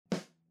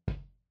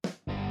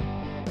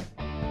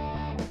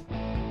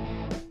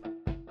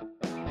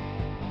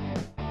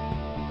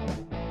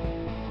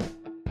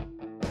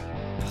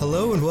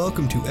Hello and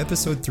welcome to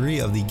episode 3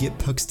 of the Get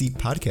Pucks Deep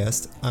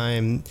podcast.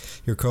 I'm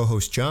your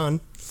co-host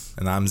John.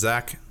 And I'm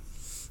Zach.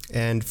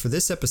 And for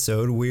this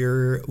episode, we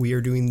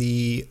are doing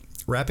the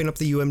wrapping up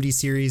the UMD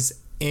series,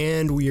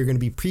 and we are going to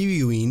be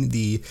previewing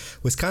the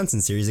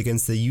Wisconsin series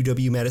against the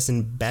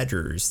UW-Madison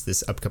Badgers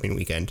this upcoming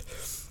weekend.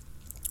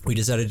 We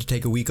decided to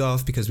take a week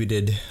off because we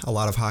did a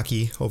lot of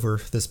hockey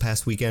over this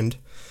past weekend.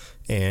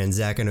 And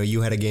Zach, I know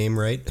you had a game,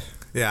 right?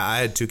 Yeah, I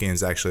had 2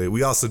 games actually.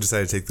 We also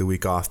decided to take the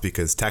week off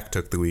because Tech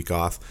took the week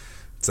off.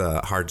 It's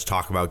hard to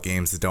talk about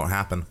games that don't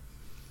happen.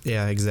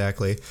 Yeah,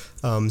 exactly.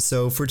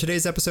 So for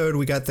today's episode,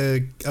 we got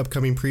the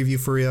upcoming preview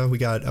for you. We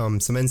got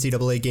some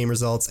NCAA game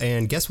results.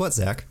 And guess what,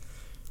 Zach?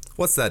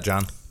 What's that,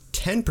 John?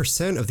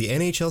 10% of the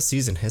NHL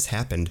season has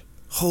happened.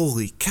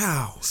 Holy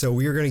cow. So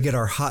we are going to get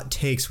our hot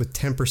takes with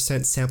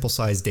 10% sample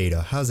size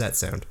data. How's that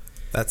sound?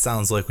 That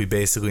sounds like we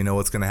basically know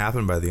what's going to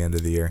happen by the end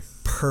of the year.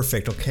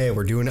 Perfect. Okay,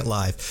 we're doing it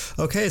live.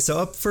 Okay, so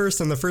up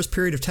first on the first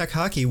period of Tech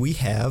hockey, we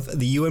have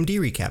the UMD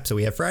recap. So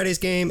we have Friday's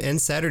game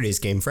and Saturday's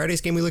game. Friday's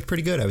game, we looked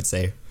pretty good, I would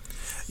say.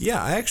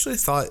 Yeah, I actually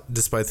thought,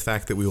 despite the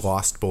fact that we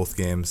lost both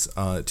games,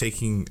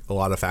 taking a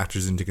lot of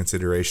factors into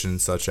consideration,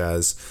 such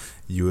as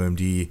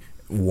UMD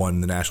won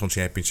the national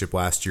championship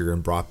last year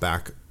and brought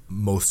back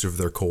most of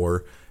their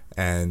core,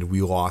 and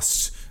we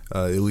lost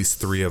at least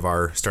 3 of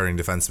our starting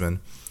defensemen.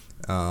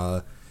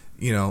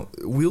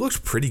 We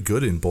looked pretty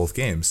good in both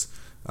games.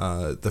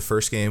 The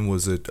first game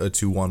was a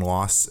 2-1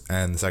 loss,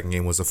 and the second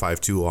game was a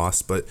 5-2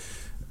 loss. But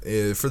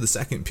for the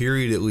second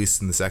period, at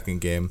least in the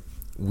second game,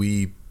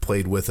 we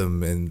played with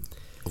them and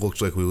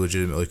looked like we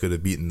legitimately could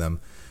have beaten them.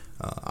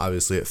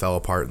 Obviously, it fell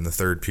apart in the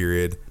third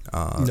period.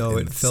 No,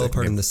 it fell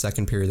apart in the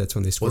second period. That's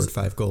when they scored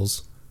 5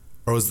 goals.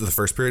 Or was it the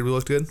first period we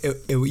looked good?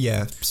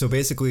 Yeah. So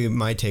basically,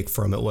 my take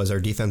from it was our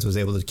defense was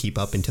able to keep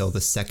up until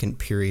the second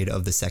period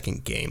of the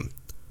second game.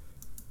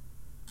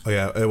 Oh,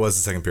 yeah, it was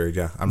the second period.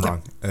 Yeah, I'm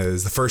wrong. It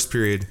was the first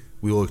period,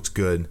 we looked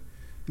good.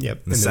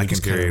 Yep. The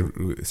second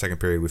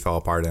period, we fell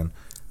apart in.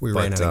 We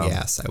ran out of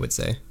gas, I would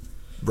say.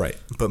 Right.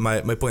 But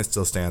my point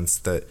still stands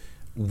that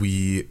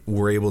we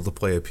were able to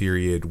play a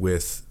period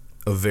with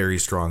a very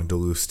strong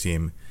Duluth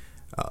team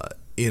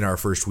in our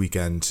first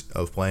weekend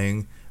of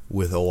playing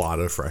with a lot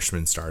of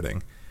freshmen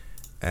starting.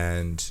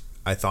 And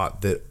I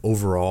thought that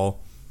overall,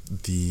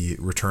 the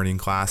returning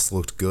class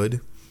looked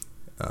good.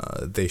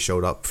 They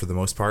showed up for the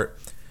most part.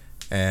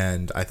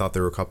 And I thought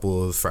there were a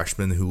couple of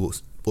freshmen who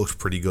looked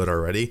pretty good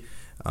already,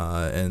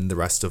 and the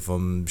rest of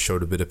them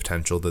showed a bit of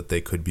potential that they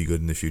could be good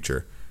in the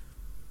future.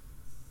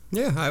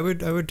 Yeah, I would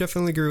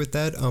definitely agree with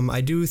that.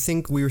 I do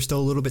think we were still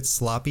a little bit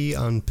sloppy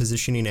on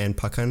positioning and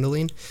puck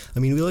handling. I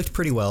mean, we looked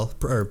pretty well,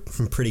 or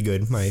pretty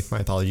good. My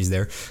apologies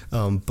there.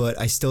 But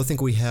I still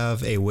think we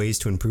have a ways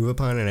to improve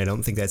upon, and I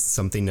don't think that's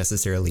something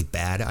necessarily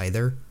bad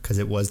either, because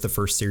it was the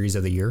first series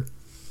of the year.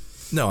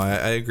 No,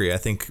 I agree. I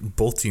think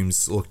both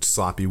teams looked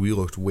sloppy. We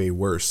looked way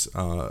worse.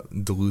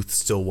 Duluth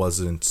still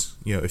wasn't,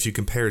 if you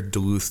compare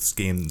Duluth's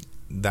game,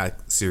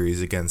 that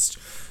series against,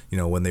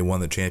 when they won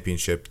the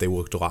championship, they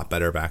looked a lot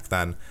better back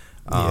then.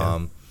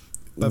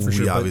 But for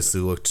we obviously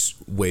looked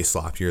way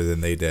sloppier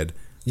than they did.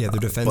 Yeah, the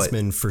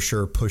defensemen for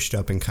sure pushed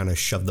up and kind of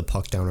shoved the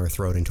puck down our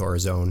throat into our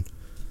zone.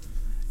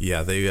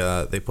 Yeah,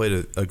 they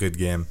played a good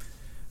game.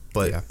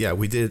 But yeah,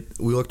 we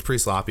looked pretty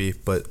sloppy,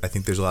 but I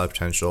think there's a lot of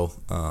potential.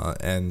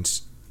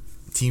 And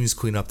teams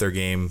clean up their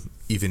game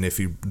even if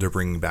they're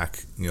bringing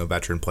back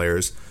veteran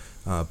players,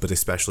 but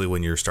especially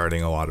when you're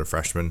starting a lot of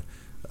freshmen,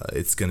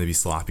 it's going to be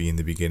sloppy in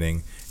the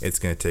beginning. It's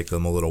going to take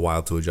them a little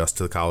while to adjust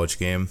to the college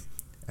game,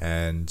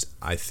 and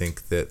I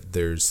think that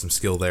there's some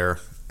skill there,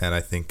 and I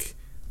think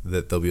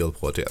that they'll be able to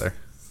pull it together.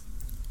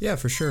 Yeah,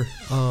 for sure.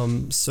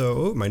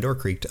 My door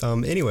creaked.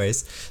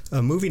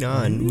 Moving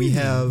on, we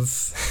have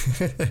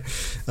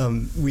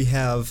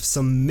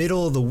some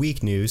middle of the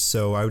week news.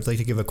 So I would like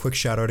to give a quick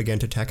shout out again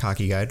to Tech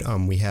Hockey Guide.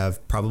 We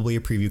have probably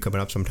a preview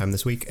coming up sometime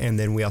this week, and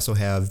then we also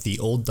have the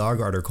Old Dog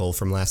article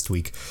from last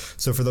week.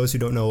 So for those who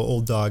don't know,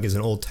 Old Dog is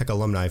an old Tech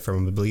alumni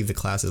from, I believe the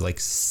class is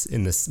like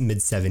in the mid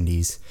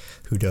 70s,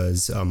 who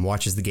does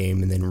watches the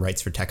game and then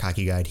writes for Tech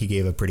Hockey Guide. He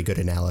gave a pretty good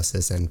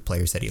analysis and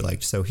players that he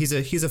liked. So he's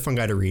a fun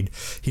guy to read.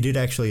 He did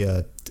actually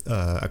a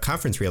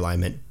conference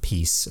realignment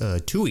piece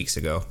 2 weeks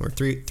ago, or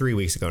three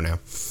weeks ago now,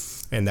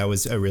 and that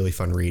was a really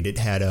fun read. It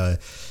had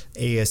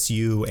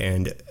ASU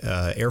and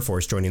Air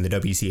Force joining the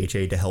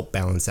WCHA to help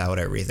balance out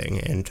everything,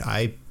 and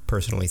I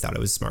personally thought it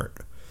was smart.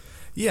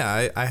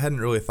 Yeah, I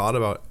hadn't really thought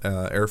about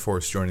Air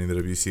Force joining the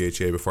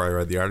WCHA before I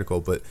read the article,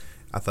 but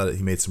I thought that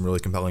he made some really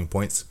compelling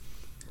points,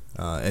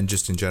 and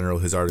just in general,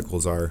 his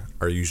articles are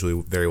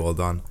usually very well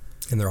done.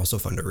 And they're also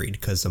fun to read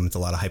because it's a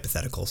lot of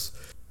hypotheticals.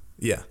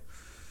 Yeah.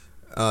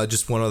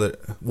 Just one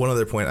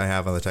other point I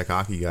have on the Tech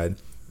Hockey Guide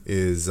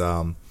is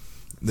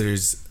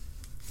there's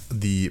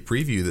the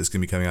preview that's going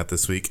to be coming out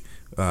this week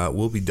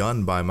will be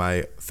done by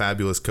my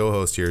fabulous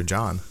co-host here,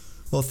 John.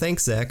 Well,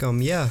 thanks, Zach.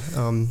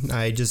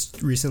 I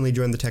just recently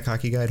joined the Tech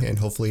Hockey Guide, and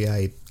hopefully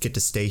I get to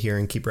stay here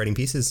and keep writing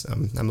pieces.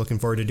 I'm looking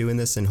forward to doing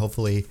this, and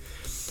hopefully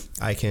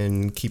I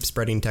can keep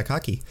spreading tech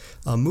hockey.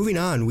 Moving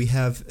on, we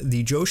have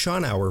the Joe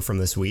Sean Hour from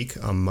this week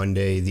on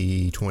Monday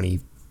the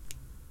 22nd.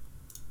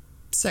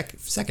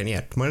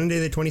 Monday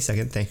the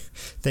 22nd.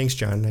 Thanks,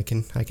 John. I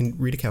can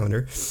read a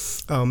calendar.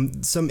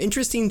 Some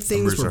interesting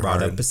things were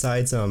brought up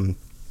besides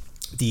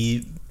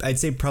I'd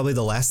say probably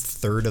the last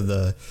third of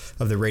the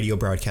radio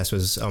broadcast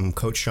was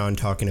Coach Sean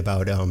talking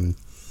about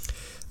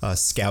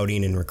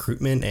scouting and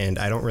recruitment, and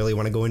I don't really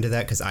want to go into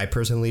that because I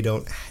personally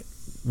don't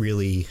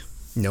really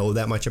know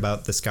that much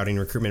about the scouting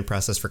recruitment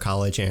process for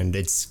college, and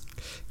it's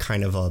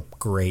kind of a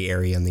gray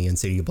area in the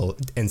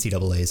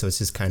NCAA, so it's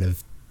just kind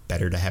of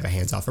better to have a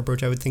hands-off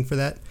approach, I would think, for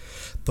that.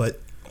 But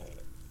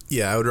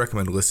yeah, I would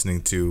recommend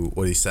listening to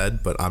what he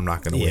said, but I'm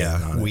not going to weigh in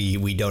on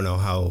it. We don't know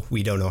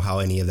how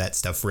any of that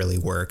stuff really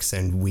works,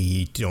 and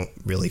we don't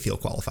really feel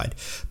qualified.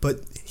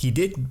 But he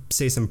did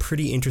say some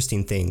pretty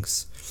interesting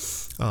things,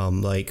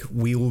 like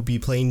we will be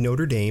playing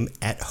Notre Dame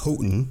at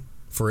Houghton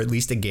for at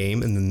least a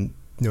game, and then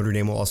Notre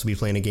Dame will also be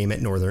playing a game at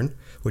Northern,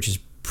 which is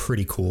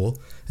pretty cool.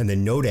 And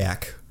then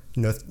NODAC,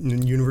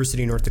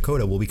 University of North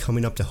Dakota, will be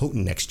coming up to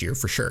Houghton next year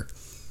for sure.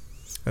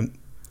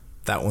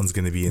 That one's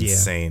going to be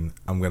insane. Yeah.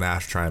 I'm going to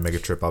have to try and make a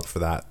trip up for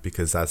that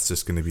because that's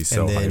just going to be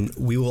so hype. And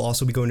then we will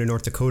also be going to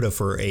North Dakota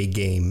for a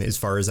game, as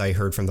far as I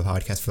heard from the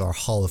podcast, for our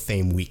Hall of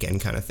Fame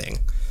weekend kind of thing.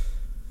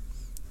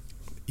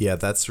 Yeah,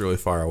 that's really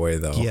far away,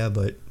 though. Yeah,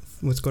 but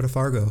let's go to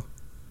Fargo.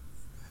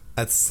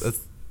 That's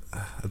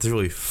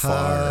really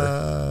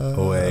far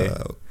away.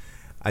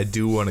 I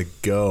do want to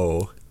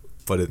go,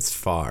 but it's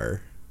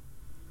far.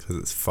 Because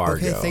it's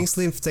Fargo. Okay,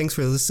 thanks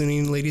for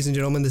listening, ladies and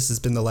gentlemen. This has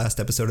been the last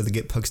episode of the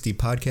Get Pucks Deep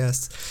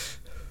podcast.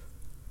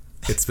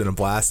 It's been a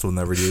blast. We'll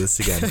never do this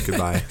again.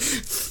 Goodbye.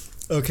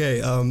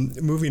 Okay,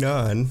 moving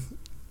on.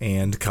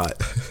 And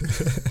cut.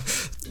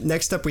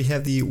 Next up, we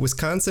have the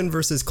Wisconsin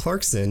versus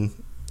Clarkson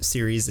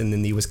series, and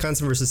then the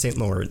Wisconsin versus St.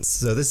 Lawrence.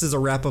 So this is a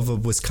wrap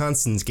of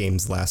Wisconsin's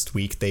games last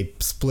week. They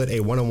split a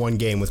 1-on-1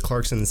 game with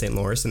Clarkson and St.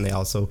 Lawrence, and they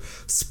also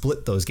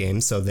split those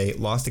games. So they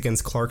lost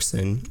against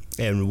Clarkson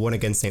and won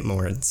against St.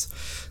 Lawrence.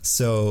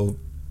 So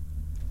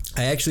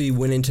I actually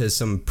went into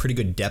some pretty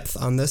good depth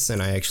on this,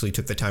 and I actually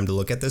took the time to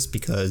look at this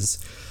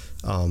because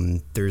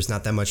there's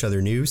not that much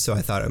other news. So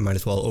I thought I might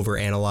as well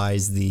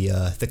overanalyze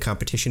the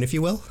competition, if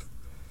you will.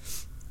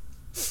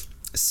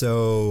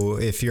 So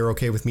if you're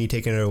okay with me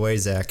taking it away,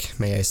 Zach,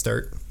 may I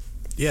start?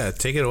 Yeah,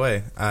 take it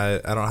away. I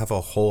don't have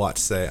a whole lot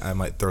to say. I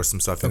might throw some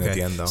stuff in at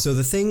the end, though. So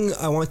the thing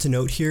I want to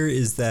note here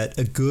is that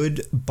a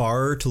good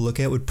bar to look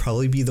at would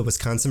probably be the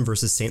Wisconsin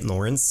versus St.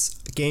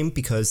 Lawrence game,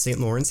 because St.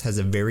 Lawrence has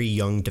a very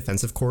young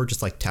defensive core,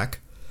 just like Tech,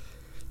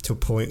 to a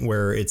point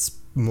where it's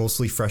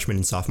mostly freshman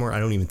and sophomore. I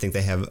don't even think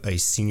they have a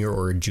senior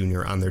or a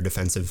junior on their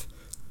defensive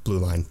blue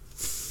line.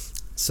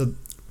 So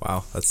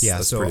wow, that's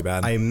pretty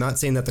bad. I'm not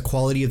saying that the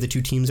quality of the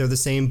two teams are the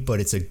same, but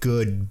it's a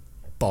good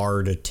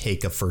bar to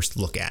take a first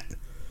look at.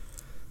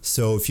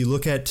 So if you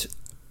look at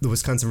the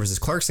Wisconsin versus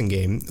Clarkson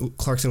game,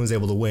 Clarkson was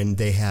able to win.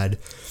 They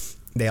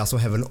also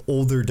have an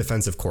older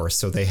defensive core.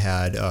 So they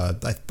had,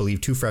 I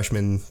believe, 2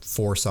 freshmen,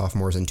 4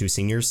 sophomores, and 2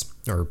 seniors,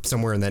 or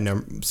somewhere in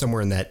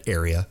that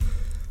area.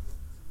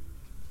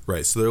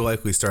 Right, so they're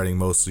likely starting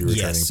mostly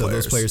returning players. Yes, so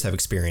those players have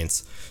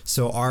experience.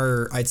 So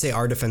I'd say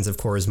our defensive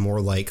core is more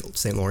like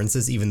St.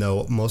 Lawrence's, even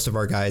though most of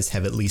our guys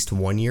have at least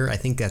 1 year. I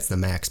think that's the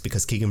max,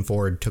 because Keegan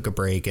Ford took a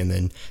break, and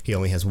then he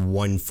only has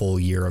 1 full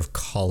year of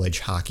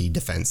college hockey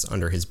defense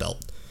under his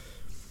belt.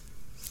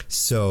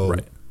 So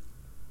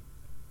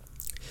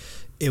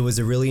It was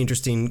a really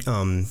interesting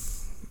kind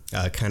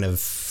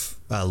of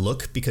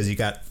look, because you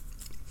got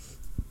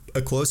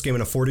a close game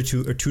and a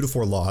 4-2 or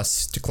 2-4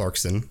 loss to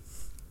Clarkson,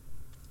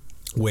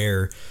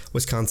 where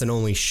Wisconsin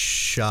only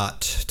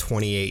shot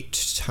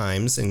 28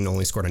 times and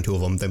only scored on 2 of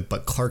them,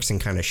 but Clarkson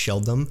kind of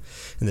shelled them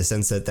in the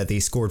sense that they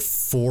scored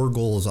 4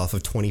 goals off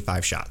of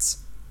 25 shots,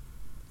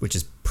 which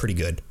is pretty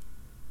good.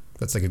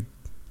 That's like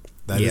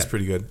that is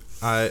pretty good.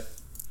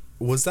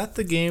 Was that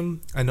the game?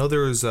 I know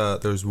there was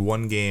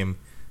one game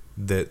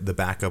that the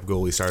backup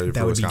goalie started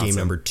for Wisconsin. That would be game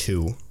number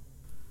 2.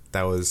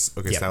 That was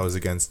okay. Yep. So that was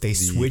against they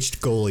switched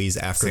goalies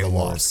after the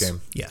loss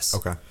game. Yes.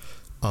 Okay.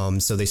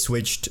 So they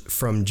switched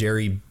from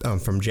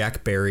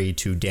Jack Barry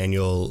to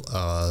Daniel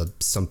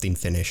something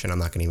Finnish, and I'm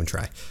not going to even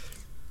try.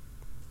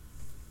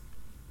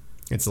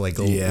 It's like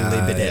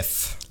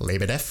Lebedev.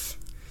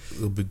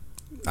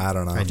 I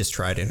don't know. I just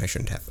tried it, and I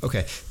shouldn't have.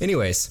 Okay.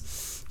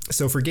 Anyways,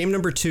 so for game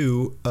number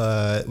 2,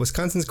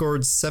 Wisconsin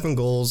scored 7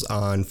 goals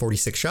on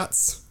 46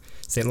 shots.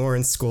 St.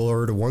 Lawrence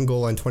scored 1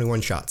 goal on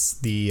 21 shots.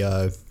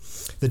 The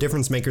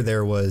difference maker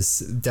there was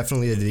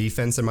definitely the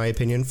defense, in my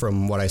opinion,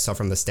 from what I saw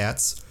from the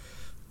stats.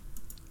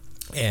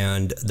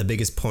 And the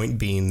biggest point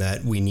being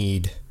that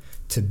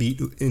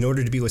in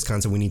order to beat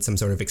Wisconsin, we need some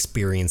sort of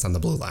experience on the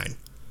blue line,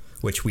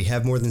 which we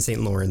have more than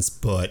St. Lawrence,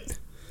 but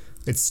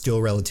it's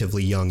still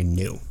relatively young and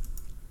new.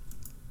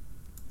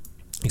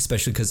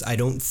 Especially because I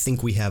don't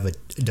think we have a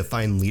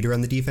defined leader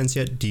on the defense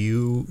yet. Do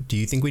you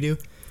think we do?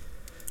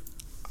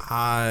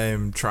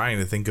 I'm trying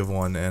to think of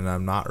one, and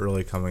I'm not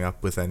really coming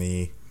up with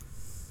any.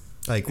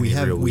 Like Any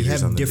real we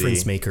leaders have on the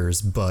difference D.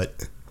 makers,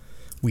 but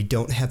we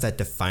don't have that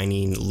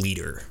defining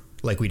leader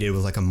like we did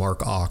with like a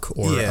Mark Ock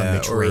or a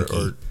Mitch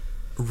Reinke.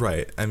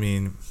 Right. I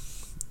mean,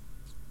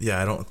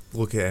 yeah, I don't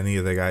look at any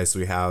of the guys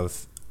we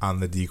have on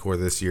the D core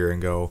this year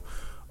and go,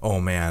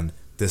 oh man,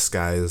 this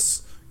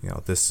guy's,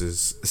 this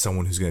is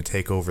someone who's going to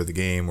take over the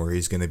game, or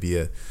he's going to be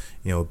a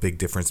big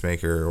difference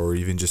maker, or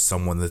even just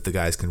someone that the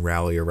guys can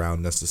rally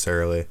around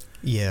necessarily.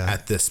 Yeah.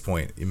 At this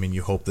point, I mean,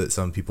 you hope that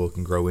some people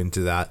can grow into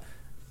that,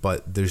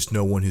 but there's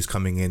no one who's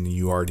coming in and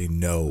you already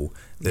know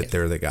that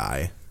they're the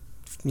guy.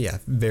 Yeah,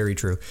 very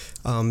true.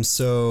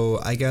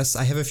 So I guess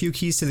I have a few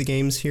keys to the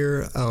games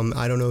here.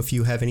 I don't know if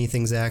you have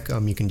anything, Zach.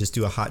 You can just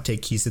do a hot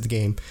take keys to the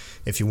game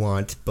if you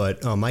want.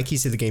 But my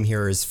keys to the game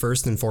here is,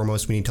 first and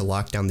foremost, we need to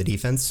lock down the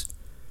defense.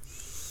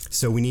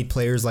 So we need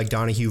players like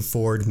Donahue,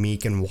 Ford,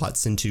 Meek, and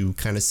Watson to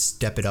kind of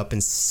step it up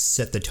and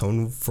set the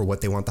tone for what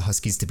they want the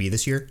Huskies to be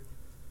this year.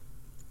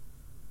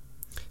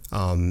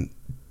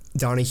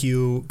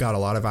 Donahue got a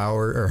lot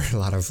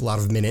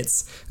of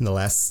minutes in the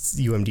last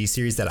UMD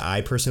series that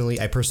I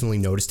personally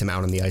noticed him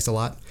out on the ice a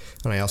lot,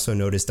 and I also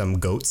noticed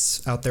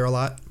Goats out there a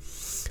lot.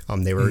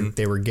 They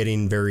were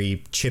getting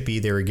very chippy.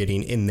 They were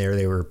getting in there.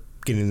 They were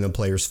getting in the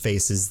players'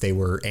 faces. They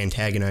were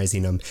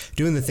antagonizing them,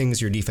 doing the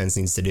things your defense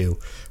needs to do.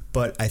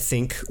 But I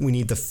think we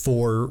need the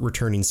 4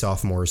 returning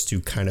sophomores to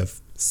kind of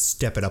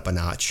step it up a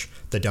notch.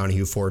 The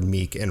Donahue, Ford,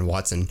 Meek, and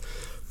Watson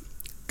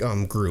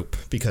group,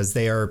 because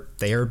they're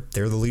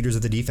the leaders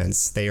of the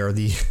defense. They are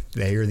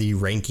the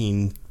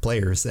ranking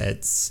players.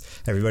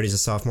 Everybody's a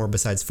sophomore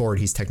besides Ford.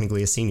 He's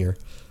technically a senior,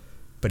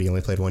 but he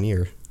only played 1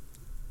 year.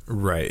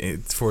 Right.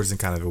 Ford's in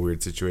kind of a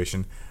weird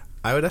situation.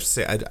 I would have to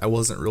say I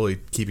wasn't really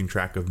keeping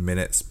track of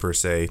minutes per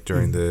se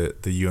during the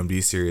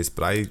UMD series,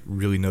 but I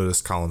really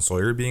noticed Colin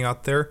Sawyer being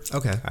out there.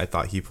 Okay. I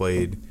thought he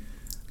played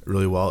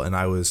really well, and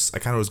I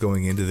kind of was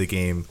going into the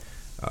game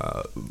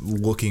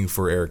looking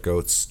for Eric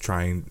Goats,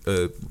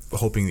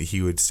 hoping that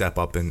he would step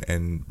up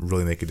and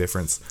really make a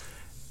difference.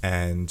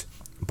 And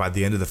by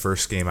the end of the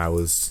first game, I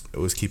was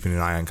keeping an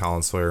eye on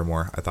Colin Sawyer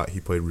more. I thought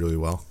he played really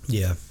well.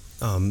 Yeah.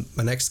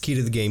 My next key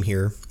to the game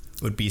here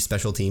would be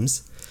special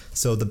teams.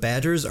 So the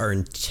Badgers are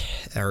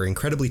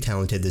incredibly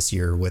talented this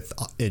year with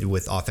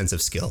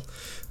offensive skill.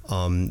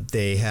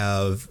 They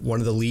have one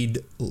of the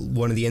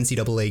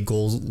NCAA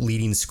goal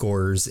leading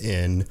scorers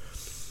in.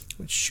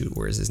 Shoot,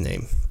 where is his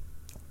name?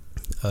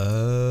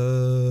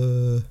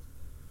 You're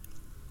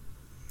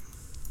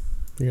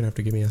gonna have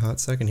to give me a hot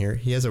second here.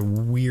 He has a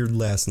weird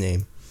last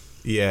name.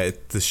 Yeah,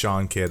 it's the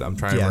Sean kid. I'm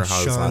trying to remember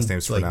how his last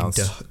name's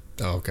pronounced.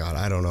 Oh God,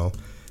 I don't know.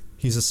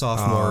 He's a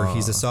sophomore.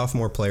 He's a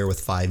sophomore player with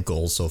 5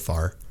 goals so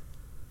far.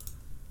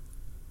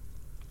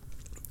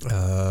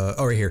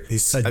 Right here.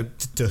 He's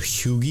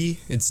Dhoogie.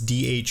 It's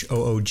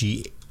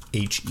Dhoghe.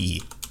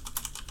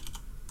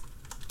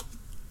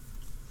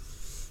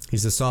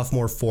 He's a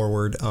sophomore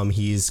forward.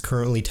 He's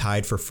currently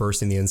tied for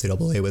first in the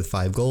NCAA with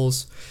 5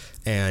 goals.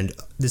 And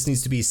this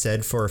needs to be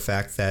said for a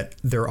fact that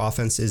their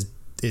offense is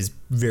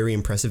very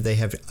impressive. They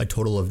have a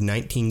total of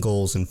 19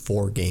 goals in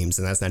 4 games,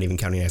 and that's not even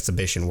counting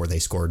exhibition where they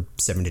scored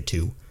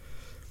 7-2.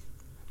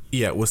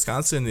 Yeah,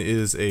 Wisconsin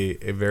is a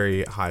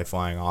very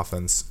high-flying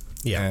offense.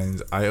 Yeah.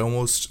 And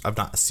I've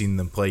not seen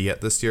them play yet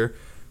this year,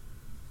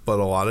 but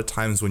a lot of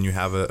times when you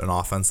have an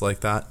offense like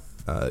that,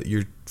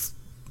 you're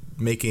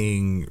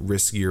making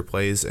riskier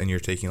plays and you're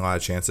taking a lot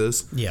of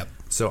chances. Yep.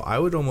 So I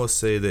would almost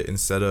say that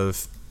instead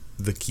of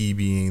the key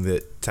being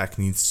that Tech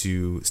needs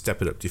to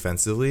step it up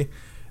defensively,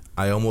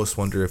 I almost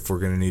wonder if we're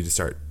going to need to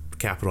start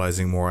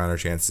capitalizing more on our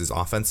chances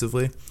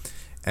offensively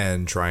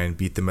and try and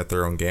beat them at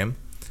their own game.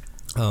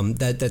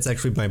 That's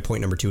actually my point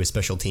number 2 is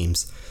special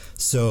teams.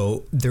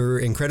 So they're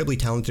incredibly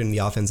talented in the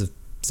offensive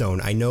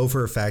zone. I know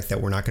for a fact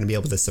that we're not going to be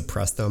able to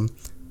suppress them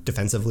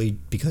defensively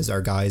because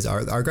our guys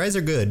are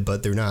good,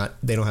 but they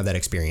don't have that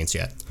experience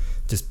yet.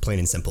 Just plain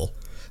and simple.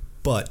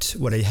 But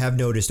what I have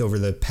noticed over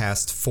the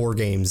past 4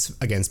 games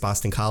against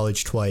Boston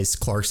College twice,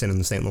 Clarkson and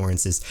the St.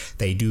 Lawrence, is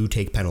they do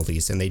take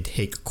penalties, and they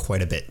take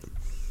quite a bit.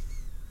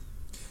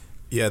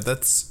 Yeah,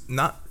 that's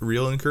not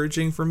real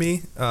encouraging for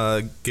me,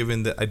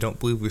 given that I don't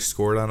believe we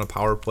scored on a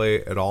power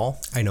play at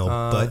all. I know,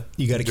 but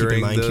you got to keep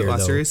in mind here, though,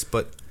 series,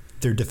 but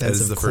their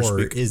defensive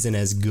core isn't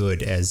as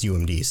good as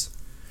UMD's.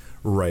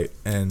 Right,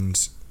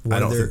 and I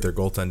don't think their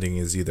goaltending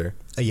is either.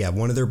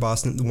 One of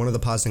the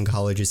Boston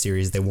Colleges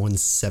series, they won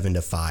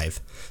 7-5.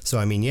 So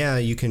I mean, yeah,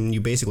 you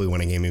basically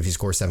win a game if you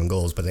score 7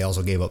 goals, but they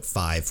also gave up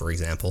 5, for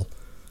example.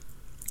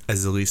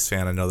 As a Leafs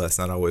fan, I know that's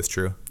not always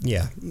true.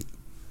 Yeah.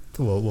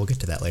 We'll get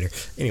to that later.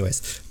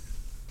 Anyways,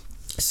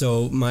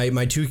 so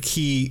my two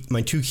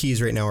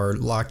keys right now are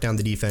lock down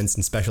the defense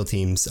and special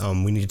teams.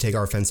 We need to take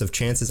our offensive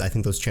chances. I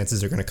think those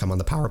chances are going to come on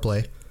the power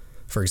play,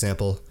 for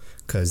example,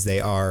 because they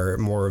are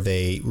more of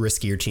a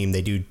riskier team.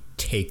 They do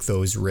take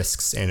those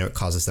risks, and it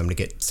causes them to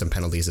get some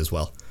penalties as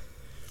well.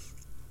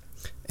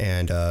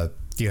 And do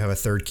you have a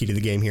third key to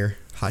the game here?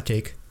 Hot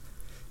take?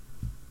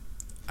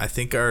 I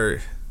think you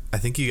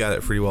got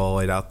it pretty well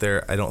laid out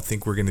there. I don't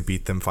think we're going to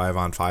beat them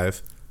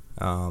 5-on-5.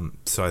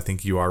 So I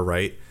think you are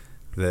right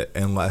that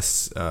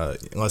unless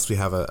we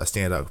have a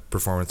standout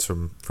performance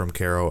from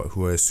Caro,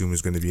 who I assume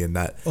is going to be in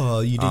net.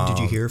 Oh, you did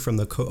you hear from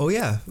the oh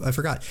yeah, I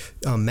forgot.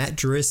 Matt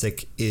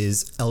Jurisic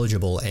is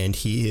eligible and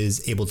he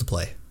is able to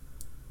play.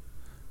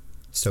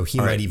 So he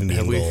might even be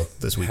in goal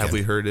this weekend. Have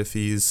we heard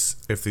who's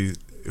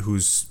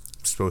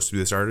supposed to be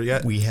the starter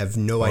yet? We have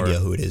no idea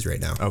who it is right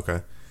now.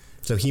 Okay.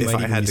 So he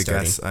might even be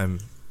starting. If I had to guess,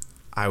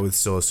 I would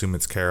still assume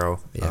it's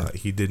Caro. Yeah.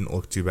 He didn't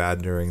look too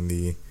bad during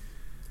the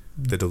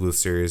Duluth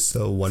series,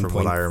 so from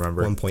what I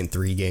remember.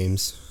 1.3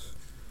 games,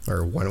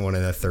 or one and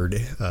a third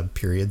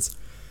periods.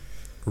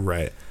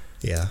 Right.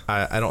 Yeah.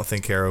 I don't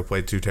think Caro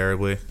played too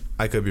terribly.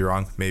 I could be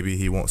wrong. Maybe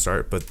he won't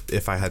start, but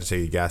if I had to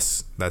take a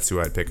guess, that's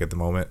who I'd pick at the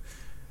moment.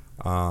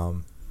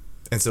 And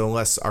so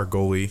unless our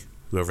goalie,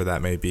 whoever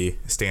that may be,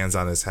 stands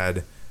on his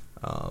head,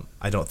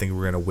 I don't think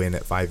we're going to win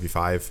at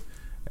 5v5.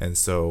 And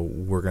so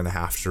we're going to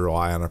have to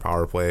rely on our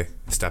power play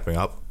stepping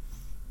up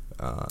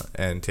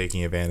and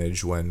taking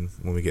advantage when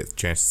we get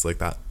chances like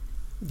that.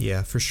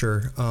 Yeah, for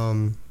sure.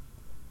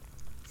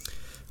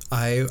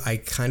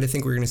 I kind of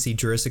think we're going to see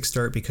Jurisic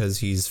start because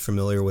he's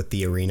familiar with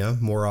the arena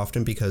more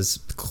often, because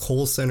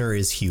Kohl Center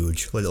is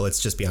huge.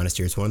 Let's just be honest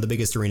here. It's one of the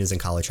biggest arenas in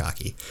college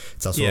hockey.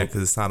 It's also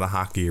because it's not a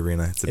hockey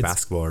arena. It's a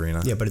basketball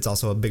arena. Yeah, but it's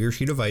also a bigger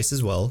sheet of ice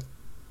as well.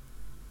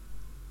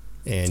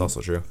 And it's also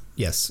true.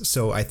 Yes.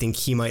 So I think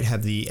he might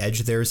have the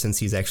edge there since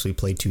he's actually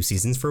played 2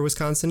 seasons for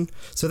Wisconsin.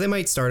 So they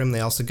might start him. They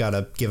also got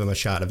to give him a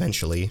shot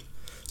eventually.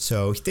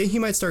 So he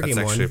might start game 1.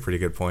 That's actually a pretty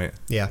good point.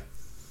 Yeah.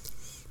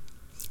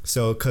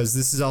 So, because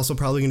this is also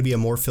probably going to be a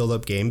more filled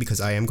up game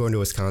because I am going to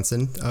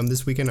Wisconsin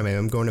this weekend. I mean,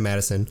 I'm going to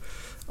Madison.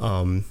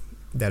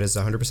 That is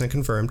 100%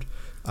 confirmed.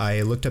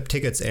 I looked up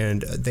tickets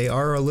and they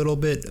are a little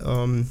bit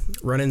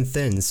running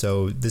thin.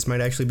 So this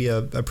might actually be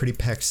a pretty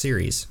packed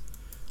series.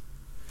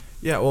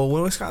 Yeah, well,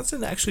 when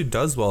Wisconsin actually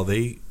does well,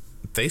 they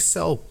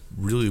sell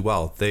really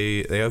well.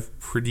 They have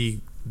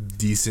pretty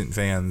decent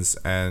fans,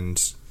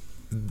 and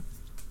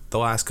the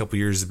last couple of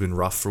years have been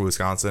rough for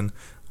Wisconsin.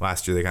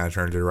 Last year they kind of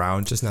turned it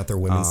around. Just not their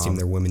women's team.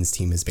 Their women's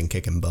team has been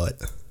kicking butt.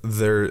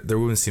 Their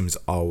women's team is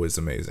always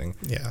amazing.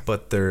 Yeah.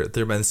 But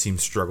their men's team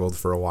struggled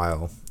for a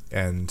while,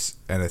 and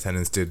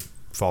attendance did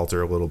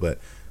falter a little bit.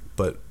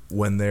 But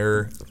when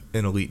they're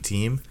an elite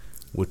team,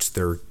 which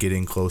they're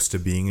getting close to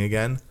being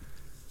again,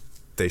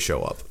 they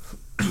show up.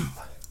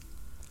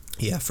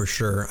 Yeah, for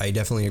sure. I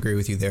definitely agree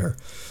with you there.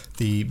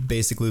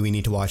 Basically we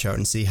need to watch out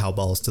and see how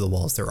balls to the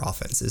walls their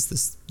offense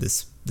is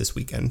this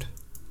weekend.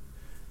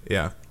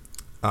 Yeah.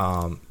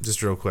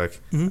 Just real quick,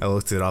 I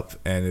looked it up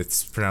and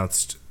it's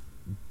pronounced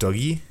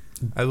Dougie,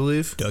 I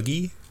believe.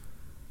 Dougie?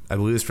 I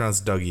believe it's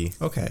pronounced Dougie.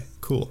 Okay,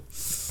 cool.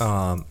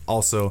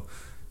 Also,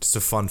 just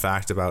a fun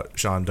fact about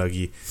Sean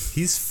Dougie.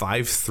 He's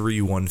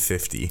 5'3",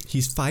 150.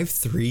 He's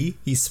 5'3"?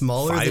 He's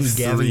smaller than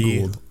Gavin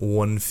Gould.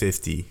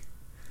 150.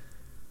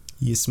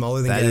 He's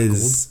smaller than Gavin Gould? That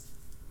is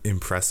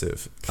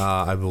impressive.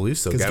 I believe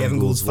so. Gavin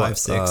Gould's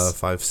 5'6".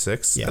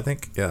 5'6", yeah. I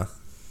think. Yeah.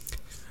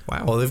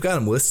 Wow. Well, they've got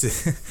him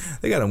listed.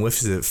 They got him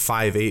listed at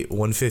 5'8",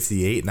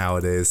 158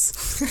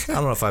 nowadays. I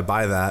don't know if I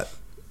buy that.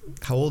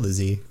 How old is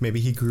he? Maybe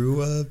he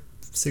grew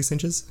 6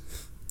 inches?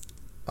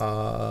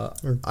 I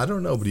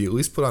don't know, but he at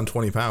least put on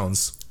 20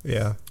 pounds.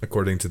 Yeah.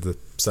 According to the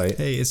site.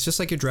 Hey, it's just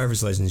like your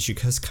driver's license. You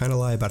just kind of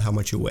lie about how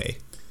much you weigh.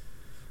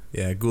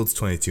 Yeah, Gould's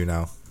 22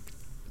 now.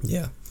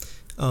 Yeah.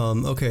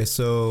 Okay,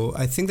 so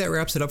I think that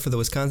wraps it up for the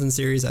Wisconsin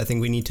series. I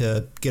think we need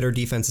to get our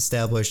defense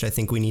established. I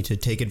think we need to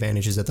take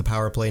advantages at the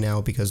power play now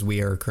because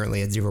we are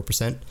currently at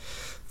 0%.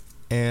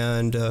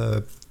 And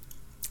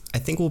I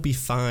think we'll be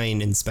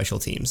fine in special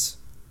teams.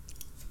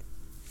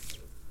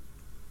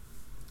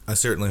 I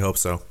certainly hope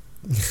so.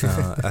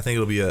 I think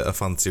it'll be a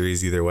fun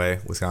series either way.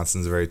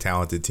 Wisconsin's a very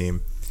talented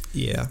team.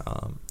 Yeah.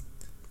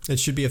 It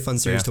should be a fun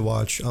series to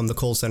watch. The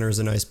Kohl Center is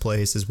a nice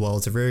place as well.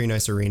 It's a very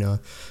nice arena.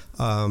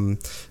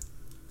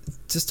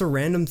 Just a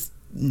random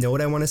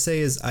note I want to say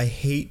is I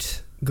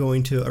hate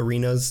going to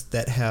arenas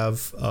that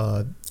have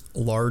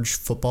large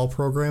football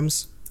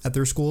programs at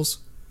their schools.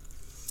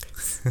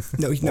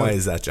 No, why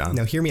is that, John?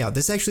 Now, hear me out.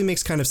 This actually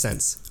makes kind of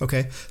sense.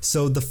 Okay,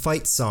 so the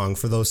fight song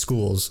for those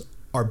schools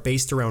are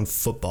based around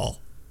football.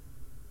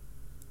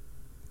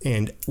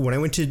 And when I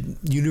went to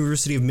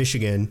University of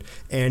Michigan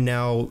and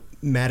now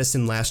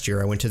Madison last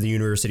year, I went to the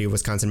University of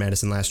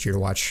Wisconsin-Madison last year to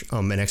watch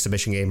an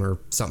exhibition game or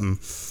something.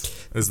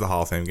 It was the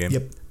Hall of Fame game.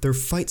 Yep. Their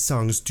fight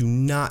songs do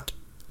not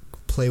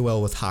play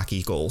well with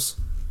hockey goals,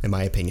 in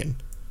my opinion.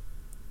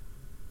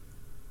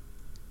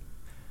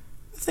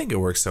 I think it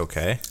works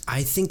okay.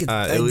 I think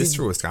at least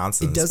for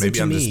Wisconsin. It doesn't.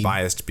 Maybe I'm just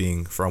biased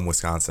being from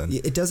Wisconsin.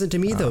 It doesn't to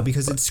me though,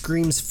 because it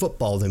screams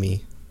football to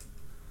me.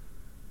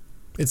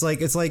 It's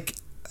like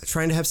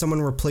trying to have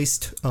someone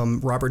replaced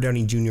Robert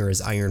Downey Jr.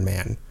 as Iron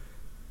Man.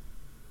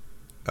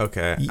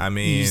 Okay, I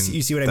mean...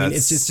 You see what I mean?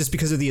 It's just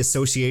because of the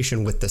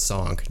association with the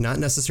song. Not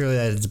necessarily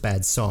that it's a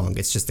bad song.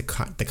 It's just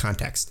the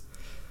context.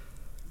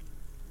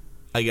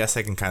 I guess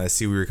I can kind of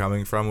see where you're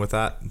coming from with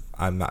that.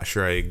 I'm not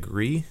sure I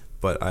agree,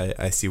 but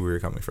I see where you're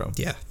coming from.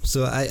 Yeah.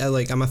 So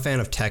I'm a fan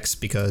of Tex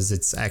because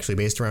it's actually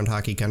based around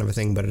hockey kind of a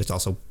thing, but it's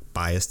also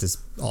biased as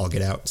all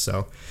get out.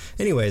 So,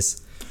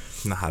 anyways.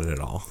 Not at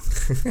all.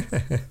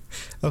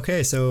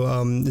 Okay,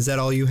 so is that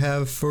all you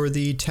have for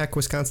the Tech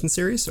Wisconsin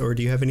series, or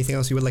do you have anything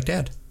else you would like to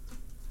add?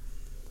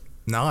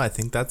 No, I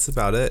think that's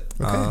about it.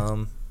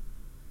 Okay.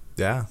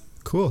 Yeah.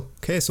 Cool.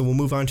 Okay, so we'll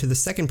move on to the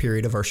second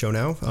period of our show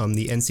now,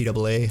 the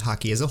NCAA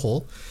hockey as a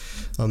whole.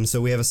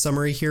 So we have a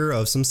summary here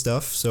of some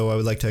stuff. So I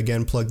would like to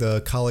again plug the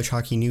College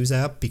Hockey News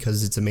app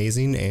because it's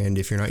amazing. And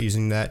if you're not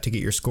using that to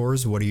get your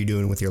scores, what are you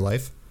doing with your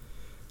life?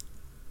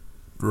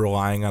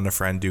 Relying on a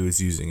friend who is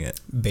using it.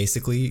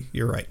 Basically,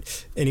 you're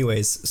right.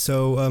 Anyways,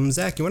 so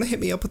Zach, you want to hit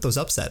me up with those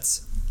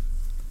upsets?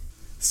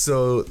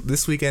 So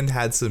this weekend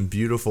had some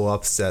beautiful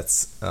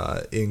upsets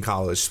in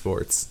college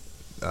sports.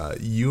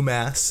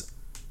 UMass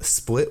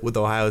split with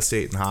Ohio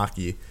State in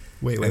hockey.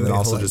 Wait, and then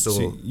also just a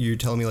little. So you're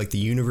telling me like the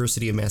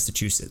University of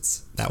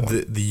Massachusetts, that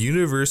one? The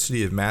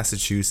University of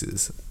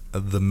Massachusetts,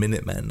 the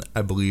Minutemen,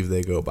 I believe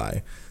they go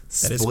by,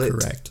 That is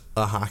correct.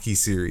 A hockey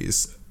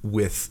series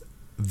with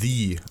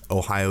the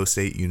Ohio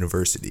State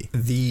University.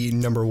 The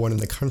number one in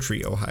the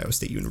country, Ohio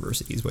State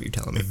University, is what you're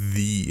telling me.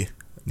 The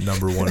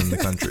number one in the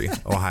country,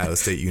 Ohio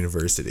State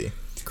University.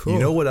 Cool. You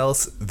know what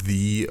else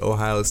the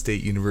Ohio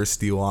State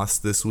University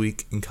lost this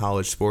week in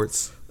college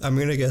sports? I'm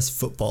going to guess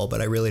football,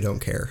 but I really don't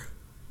care.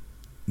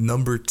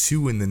 Number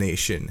 2 in the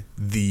nation,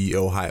 the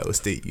Ohio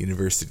State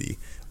University,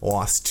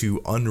 lost to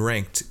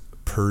unranked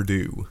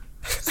Purdue,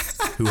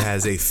 who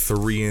has a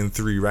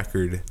 3-3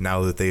 record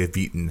now that they have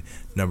beaten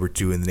number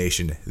 2 in the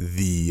nation,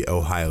 the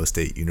Ohio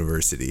State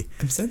University.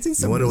 I'm sensing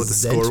some You wonder what the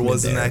score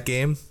was there. in that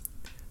game?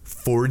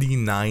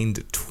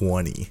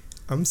 49-20.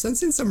 I'm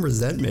sensing some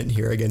resentment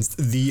here against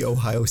the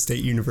Ohio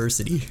State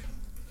University.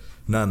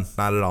 None,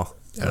 not at all.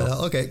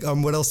 Okay,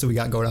 what else do we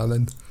got going on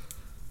then?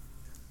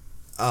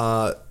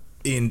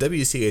 In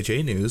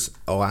WCHA news,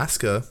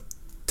 Alaska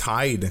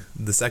tied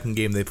the second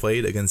game they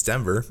played against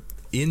Denver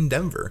in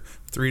Denver,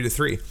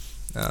 3-3.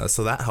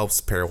 So that helps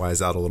pairwise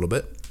out a little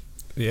bit.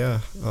 Yeah,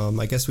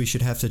 I guess we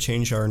should have to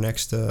change our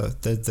next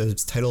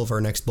the title of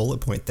our next bullet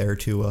point there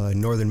to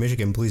Northern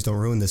Michigan. Please don't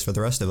ruin this for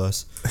the rest of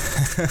us.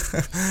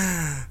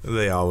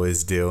 They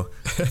always do.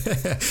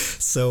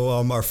 So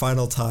our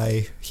final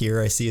tie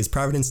here I see is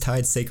Providence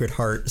tied Sacred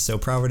Heart. So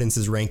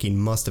Providence's ranking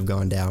must have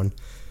gone down.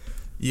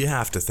 You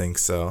have to think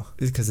so.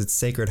 Because it's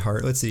Sacred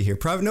Heart. Let's see here.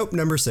 Nope,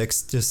 number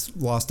 6 just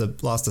lost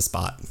a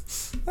spot.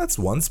 That's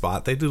one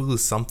spot. They did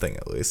lose something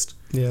at least.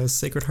 Yeah, is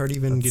Sacred Heart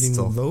even getting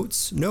the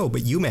votes? No,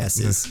 but UMass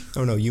is.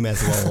 Oh no,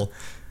 UMass Lowell.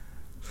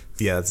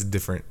 Yeah, that's a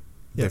different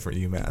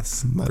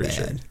UMass. My pretty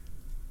bad.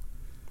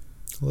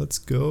 sure. Let's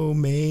go,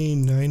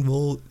 Maine. 9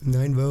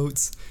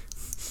 votes.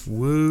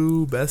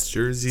 Woo, best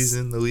jerseys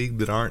in the league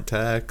that aren't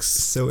taxed.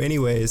 So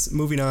anyways,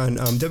 moving on.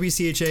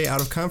 WCHA out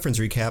of conference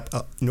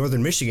recap.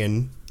 Northern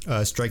Michigan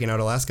striking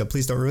out Alaska.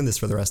 Please don't ruin this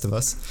for the rest of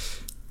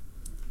us.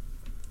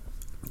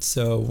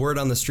 So word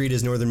on the street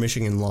is Northern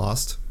Michigan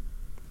lost.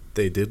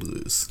 They did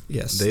lose.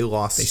 Yes. They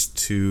lost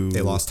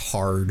They lost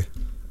hard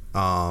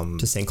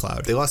to St.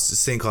 Cloud. They lost to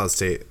St. Cloud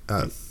State.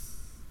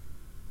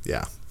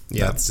 Yeah.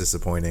 That's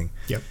disappointing.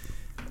 Yep.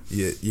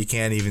 You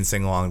can't even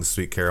sing along to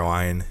Sweet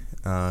Caroline.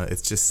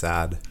 It's just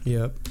sad.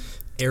 Yep.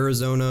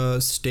 Arizona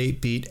State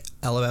beat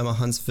Alabama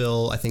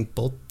Huntsville, I think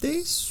both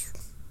days?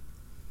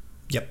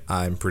 Yep.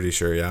 I'm pretty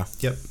sure, yeah.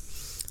 Yep.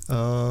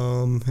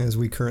 As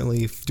we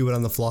currently do it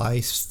on the fly,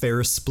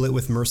 Ferris split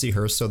with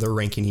Mercyhurst, so their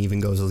ranking even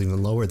goes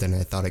even lower than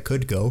I thought it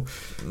could go.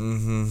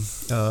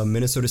 Mm-hmm.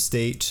 Minnesota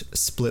State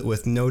split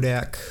with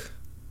Nodak,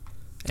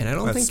 and I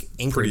don't think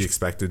Anchorage pretty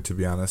expected, to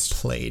be honest.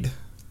 played.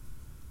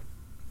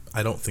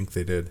 I don't think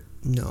they did.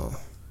 No.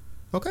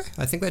 Okay,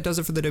 I think that does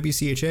it for the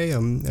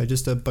WCHA.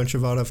 Just a bunch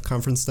of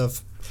out-of-conference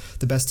stuff.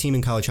 The best team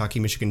in college hockey,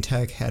 Michigan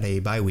Tech, had a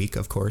bye week,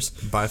 of course.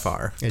 By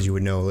far. As you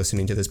would know,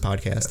 listening to this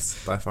podcast.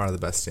 Yes, by far the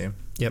best team.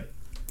 Yep.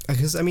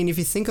 Because I mean, if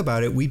you think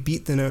about it, we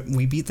beat the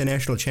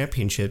national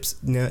champions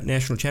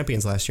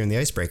last year in the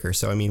Icebreaker.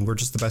 So I mean, we're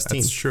just the best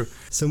team. That's true.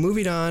 So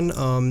moving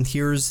on,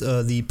 here's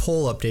the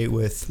poll update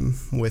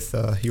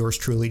with yours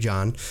truly,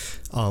 John.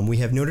 We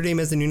have Notre Dame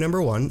as the new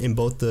number 1 in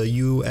both the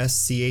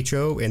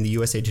USCHO and the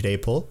USA Today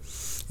poll.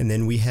 And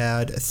then we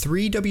had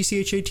 3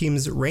 WCHA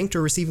teams ranked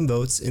or receiving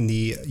votes in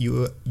the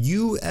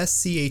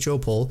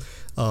USCHO poll.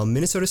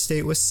 Minnesota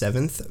State was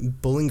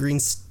 7th. Bowling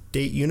Green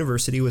State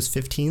University was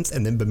 15th.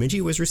 And then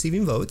Bemidji was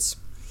receiving votes.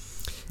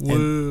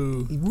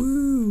 Woo.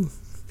 Woo.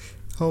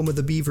 Home of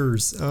the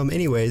Beavers.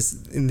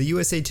 Anyways, in the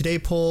USA Today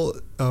poll,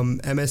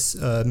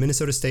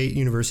 Minnesota State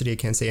University, I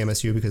can't say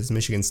MSU because it's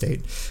Michigan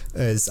State,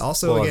 is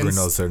also everyone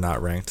knows they're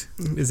not ranked.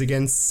 Is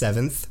again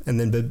 7th, and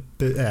then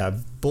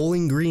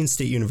Bowling Green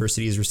State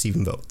University is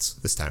receiving votes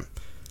this time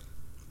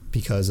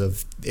because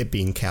of it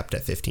being capped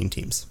at 15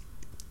 teams.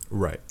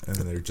 Right, and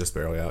they're just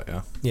barely out,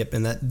 yeah. Yep,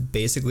 and that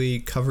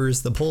basically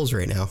covers the polls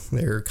right now.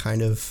 They're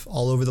kind of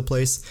all over the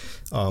place.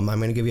 I'm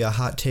going to give you a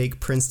hot take.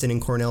 Princeton and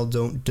Cornell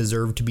don't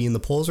deserve to be in the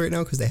polls right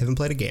now because they haven't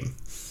played a game.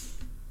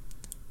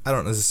 I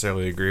don't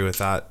necessarily agree with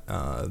that.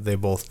 They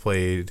both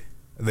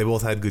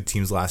had good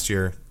teams last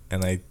year,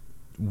 and I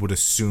would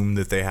assume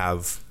that they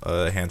have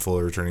a handful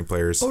of returning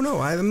players. Oh no,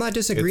 I'm not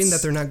disagreeing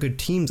that they're not good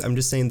teams. I'm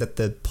just saying that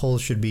the poll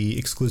should be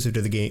exclusive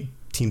to the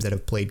teams that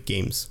have played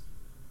games,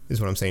 is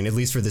what I'm saying, at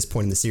least for this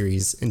point in the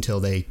series until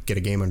they get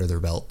a game under their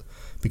belt,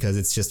 because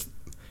it's just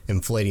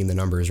inflating the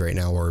numbers right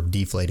now, or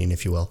deflating,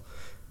 if you will.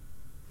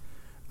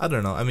 I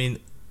don't know. I mean,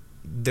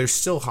 there's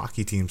still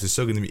hockey teams. They're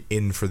still going to be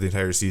in for the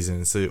entire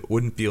season. So it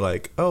wouldn't be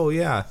like, oh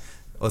yeah,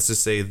 let's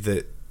just say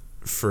that,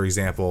 for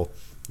example,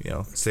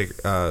 say,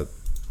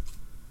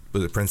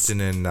 was it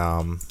Princeton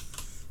and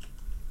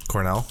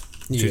Cornell?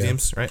 Two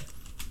teams, right?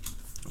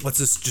 Let's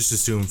just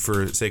assume,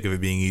 for sake of it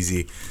being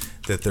easy,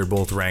 that they're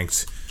both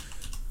ranked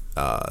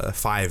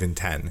 5 and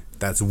 10.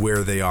 That's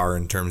where they are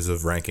in terms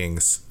of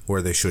rankings,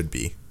 where they should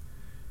be.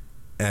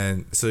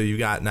 And so you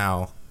got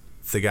now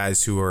the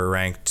guys who are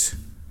ranked.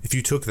 If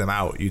you took them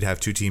out, you'd have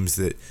two teams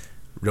that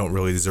don't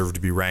really deserve to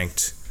be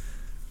ranked,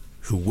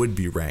 who would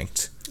be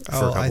ranked for a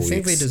couple I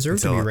think weeks they deserve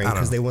to be ranked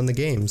because they won the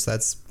games.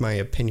 That's my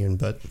opinion,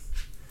 but...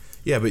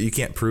 Yeah, but you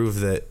can't prove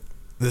that.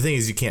 The thing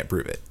is, you can't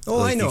prove it.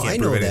 Oh, I know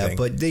that,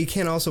 but they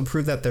can't also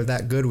prove that they're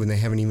that good when they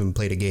haven't even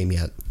played a game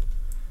yet.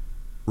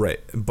 Right,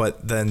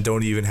 but then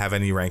don't even have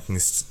any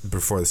rankings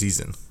before the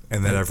season,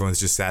 and then everyone's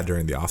just sad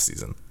during the off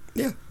season.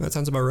 Yeah, that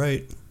sounds about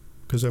right.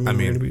 Because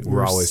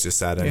we're always just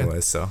sad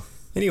anyways. So,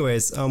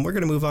 anyways, we're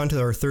gonna move on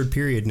to our third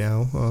period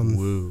now.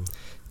 Woo.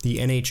 The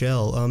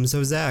NHL.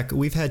 So Zach,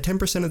 we've had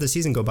 10% of the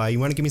season go by. You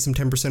want to give me some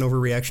 10%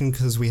 overreaction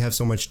because we have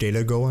so much data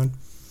to go on?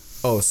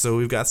 Oh, so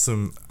we've got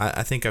some.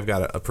 I think I've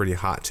got a pretty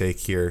hot take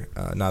here.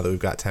 Now that we've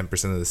got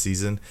 10% of the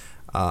season,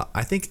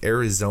 I think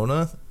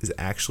Arizona is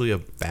actually a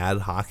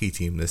bad hockey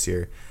team this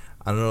year.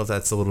 I don't know if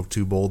that's a little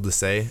too bold to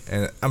say,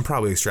 and I'm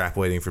probably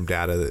extrapolating from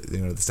data that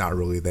that's not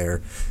really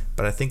there.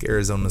 But I think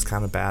Arizona's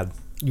kind of bad.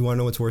 You want to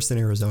know what's worse than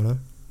Arizona?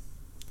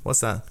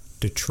 What's that?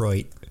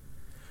 Detroit.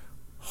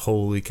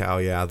 Holy cow!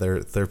 Yeah,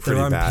 they're pretty They're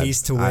on bad.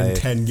 pace to win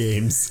 10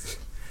 games.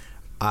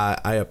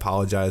 I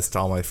apologize to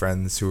all my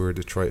friends who are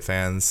Detroit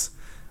fans.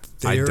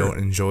 I don't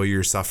enjoy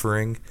your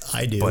suffering.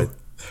 I do. But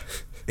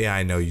yeah,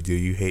 I know you do.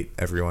 You hate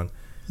everyone.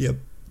 Yep.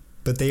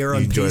 But they are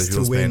on pace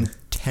to win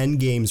 10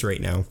 games right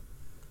now.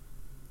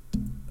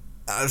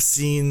 I've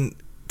seen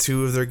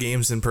 2 of their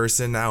games in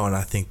person now, and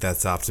I think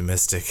that's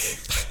optimistic.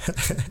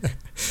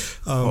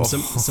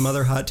 Some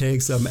other hot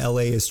takes. LA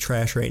is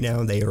trash right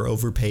now. They are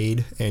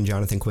overpaid, and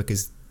Jonathan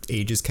Quick's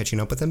age is catching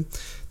up with him.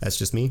 That's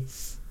just me.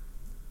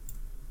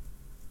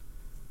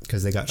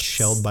 Because they got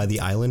shelled by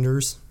the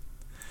Islanders.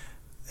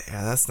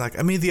 Yeah, that's not.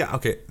 I mean,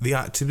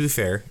 to be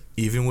fair,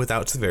 even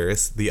without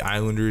Tavares, the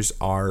Islanders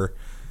are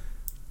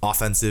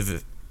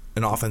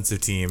an offensive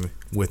team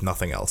with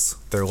nothing else.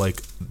 They're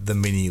like the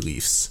mini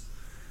Leafs.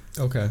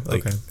 Okay.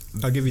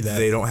 I'll give you that.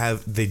 They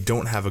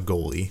don't have a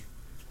goalie.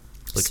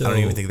 I don't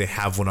even think they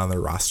have one on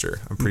their roster.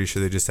 I'm pretty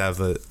sure they just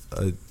have a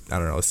I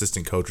don't know,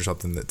 assistant coach or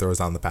something that throws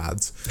on the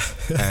pads.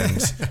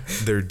 And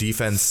their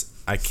defense,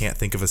 I can't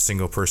think of a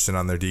single person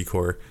on their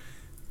decor.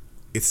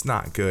 It's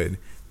not good,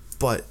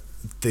 but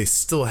they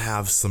still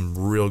have some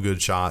real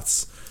good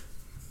shots.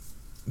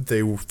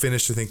 They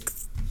finished, I think,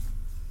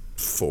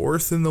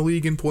 4th in the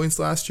league in points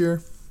last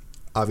year.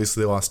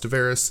 Obviously, they lost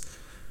Tavares,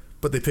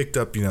 but they picked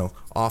up,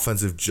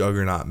 offensive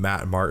juggernaut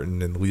Matt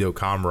Martin and Leo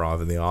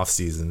Komarov in the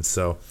offseason.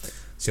 So,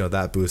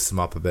 that boosts them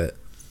up a bit.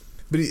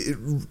 But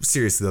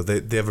seriously, though,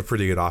 they have a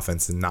pretty good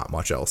offense and not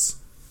much else.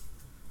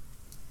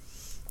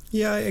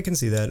 Yeah, I can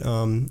see that.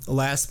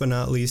 Last but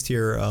not least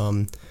here,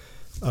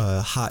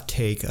 hot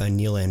take,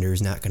 Nylander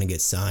is not going to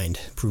get signed.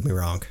 Prove me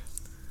wrong.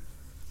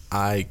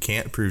 I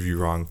can't prove you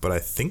wrong, but I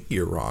think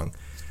you're wrong.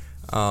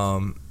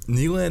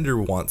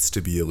 Nylander wants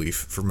to be a Leaf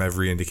from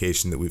every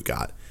indication that we've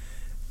got.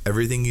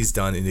 Everything he's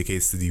done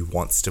indicates that he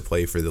wants to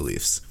play for the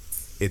Leafs.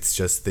 It's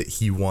just that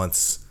he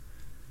wants,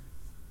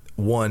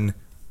 one,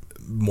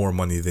 more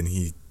money than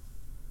he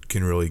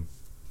can really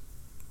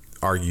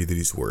argue that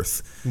he's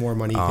worth. More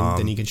money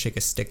than he can shake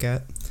a stick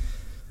at?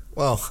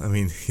 Well, I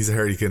mean, he's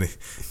already going to,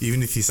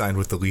 even if he signed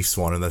with the Leafs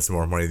one, and that's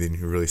more money than he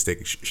can really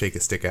shake a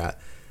stick at.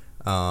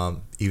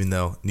 Even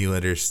though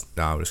Nylander's,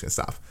 no, I'm just going to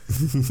stop.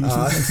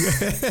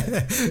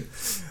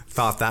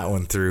 Thought that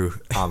one through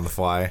on the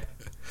fly.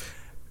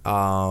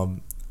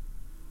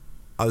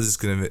 I was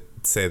just going to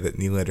say that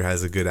Nylander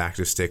has a good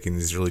active stick and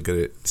he's really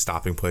good at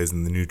stopping plays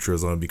in the neutral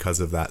zone because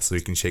of that, so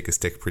he can shake a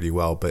stick pretty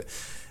well, but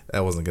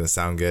that wasn't going to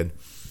sound good.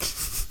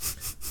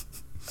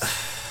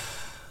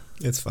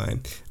 It's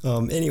fine.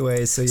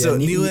 Anyway, so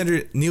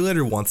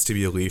Nylander wants to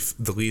be a Leaf.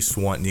 The Leafs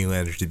want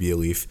Nylander to be a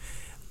Leaf.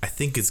 I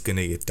think it's going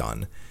to get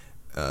done.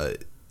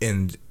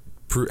 And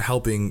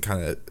helping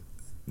kind of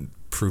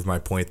prove my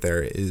point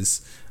there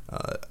is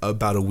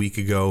about a week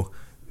ago,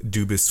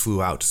 Dubas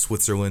flew out to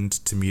Switzerland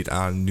to meet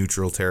on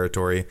neutral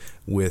territory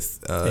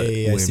with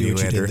William I see Nylander.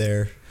 What you did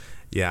there.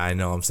 Yeah, I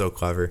know. I'm so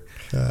clever.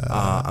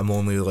 I'm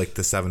only like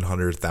the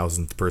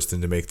 700,000th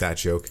person to make that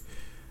joke.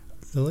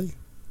 Really?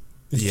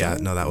 Yeah,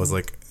 no, that was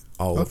like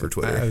all over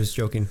Twitter. I was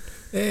joking.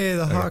 Hey,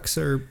 the Hawks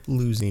are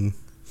losing.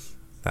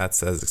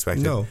 That's as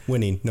expected. No,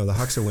 winning. No, the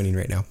Hawks are winning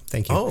right now.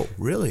 Thank you. Oh,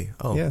 really?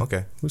 Oh, Yeah.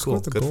 okay. Who Cool.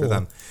 scored the Good for goal?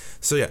 them.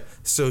 So, yeah.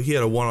 So, he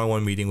had a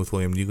one-on-one meeting with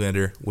William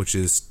Nylander, which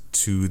is,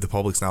 to the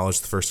public's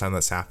knowledge, the first time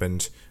that's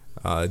happened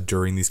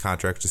during these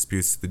contract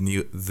disputes.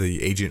 The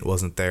agent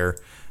wasn't there.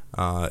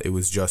 It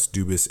was just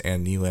Dubas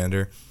and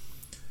Nylander.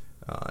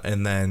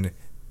 And then,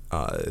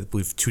 I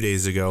believe 2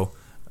 days ago,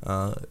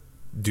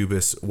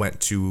 Dubas went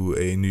to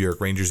a New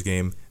York Rangers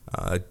game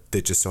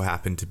that just so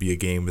happened to be a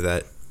game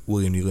that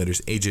William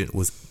Nylander's agent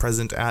was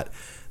present at.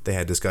 They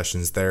had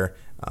discussions there.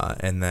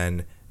 And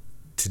then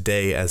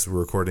today, as we're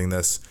recording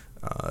this,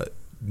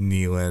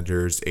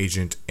 Nylander's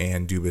agent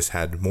and Dubas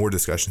had more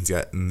discussions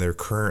yet, and they're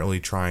currently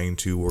trying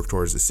to work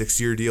towards a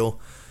 6-year deal.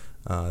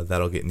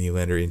 That'll get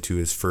Nylander into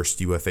his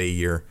first UFA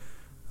year.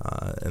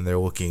 And they're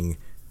looking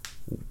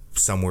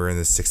somewhere in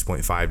the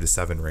 6.5 to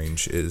 7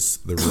 range is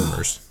the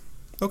rumors.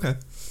 Okay.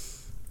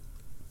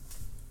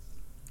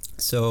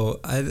 So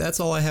that's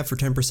all I have for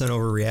 10%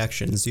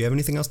 overreactions. Do you have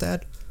anything else to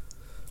add?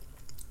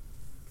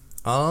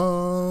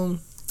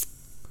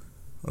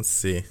 Let's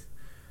see.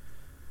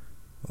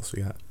 What else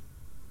we got?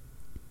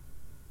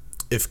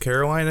 If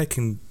Carolina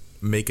can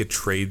make a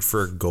trade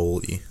for a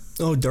goalie,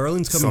 Oh,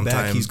 Darling's coming back.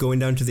 Sometime- He's going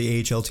down to the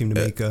AHL team to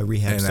make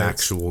rehab an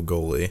starts. actual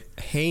goalie,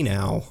 Hey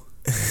now.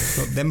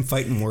 Them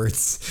fighting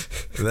words.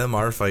 them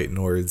are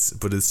fighting words,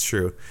 but it's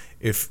true.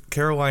 If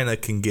Carolina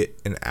can get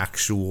an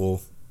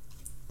actual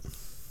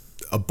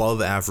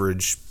above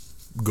average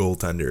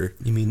goaltender,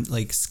 You mean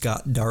like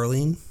Scott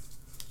Darling?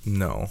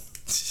 no.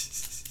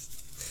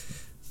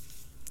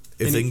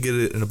 If they can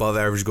get an above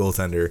average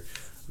goaltender,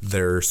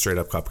 they're straight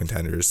up cup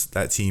contenders.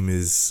 That team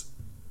is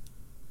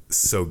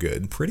so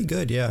good. Pretty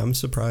good, yeah. I'm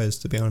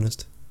surprised, to be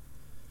honest.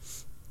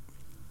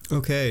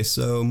 Okay,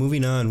 so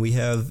moving on, we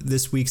have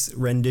this week's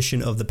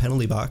rendition of the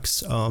penalty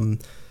box.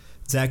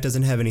 Zach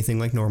doesn't have anything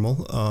like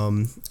normal.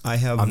 I'm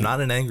not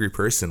an angry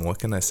person. What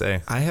can I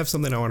say? I have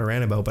something I want to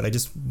rant about, but I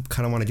just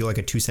kind of want to do like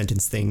a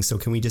 2-sentence thing. So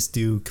can we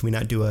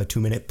not do a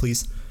 2-minute,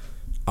 please?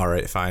 All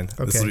right, fine. This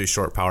Okay. will be a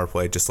short power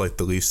play, just like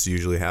the Leafs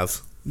usually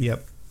have.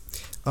 Yep.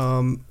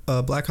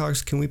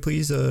 Blackhawks, can we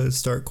please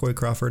start Corey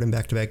Crawford in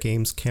back-to-back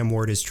games? Cam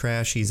Ward is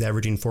trash. He's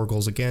averaging 4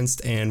 goals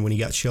against, and when he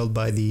got shelled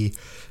by the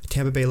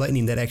Tampa Bay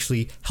Lightning, that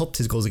actually helped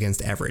his goals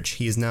against average.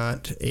 He is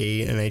not an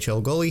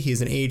NHL goalie. He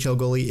is an AHL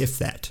goalie, if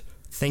that.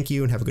 Thank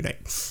you, and have a good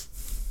night.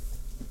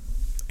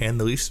 And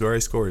the Leafs have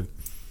already scored.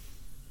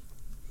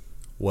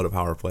 What a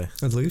power play.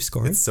 Are the Leafs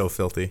scoring? It's so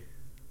filthy.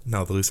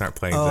 No, the Leafs aren't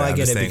playing. Oh, that. I I'm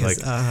get just it,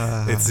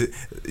 saying, because,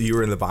 you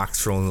were in the box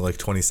for only like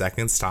 20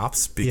 seconds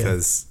tops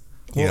because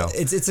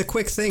it's a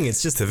quick thing.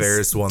 It's just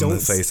Tavares won the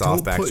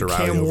face-off back to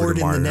Riley, over to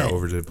Marner,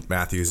 over to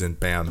Matthews, and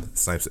bam,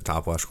 snipes at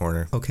top left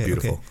corner. Okay,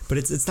 beautiful. okay. But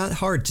it's not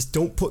hard. Just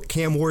don't put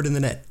Cam Ward in the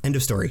net. End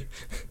of story.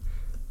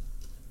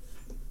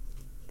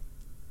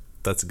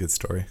 That's a good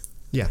story.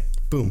 Yeah.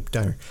 Boom.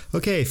 Done.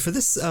 Okay, for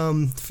this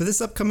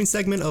upcoming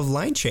segment of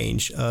Line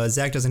Change,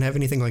 Zach doesn't have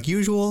anything like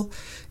usual,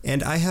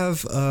 and I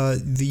have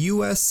the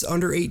U.S.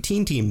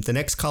 under-18 team, the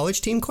next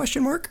college team,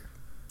 question mark?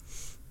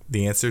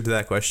 The answer to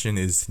that question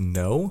is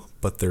no,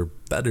 but they're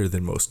better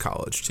than most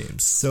college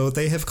teams. So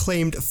they have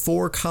claimed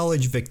 4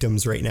 college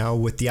victims right now,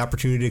 with the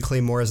opportunity to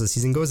claim more as the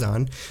season goes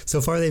on.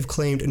 So far, they've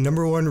claimed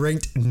number 1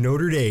 ranked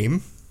Notre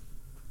Dame.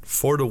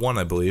 4-1,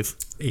 I believe.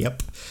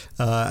 Yep.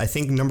 I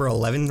think number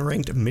 11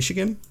 ranked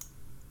Michigan.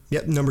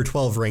 Yep, number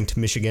 12 ranked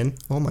Michigan.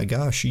 Oh my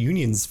gosh,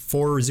 Union's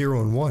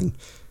 4-0-1.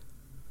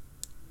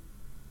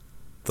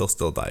 They'll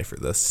still die for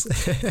this.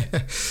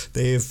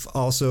 They've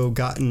also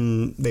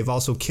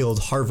killed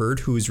Harvard,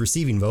 who's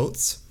receiving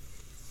votes.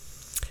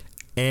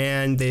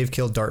 And they've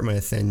killed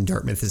Dartmouth, and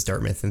Dartmouth is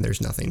Dartmouth, and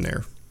there's nothing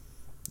there.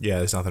 Yeah,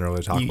 there's nothing really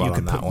to talk about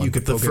on that one. You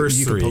could The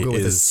first 3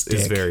 is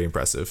stick. very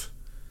impressive.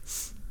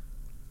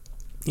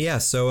 Yeah,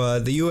 so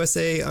the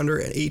USA under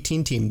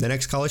 18 team, the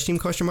next college team,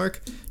 question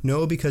mark?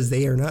 No, because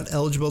they are not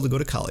eligible to go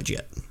to college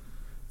yet.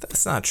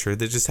 That's not true.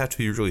 They just have to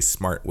be really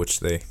smart, which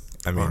they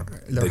They're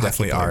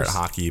definitely are at players.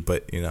 hockey,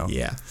 but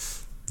Yeah.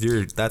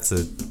 that's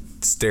a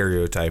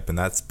stereotype, and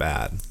that's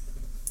bad.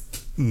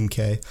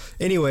 Okay.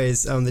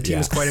 Anyways, the team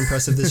is quite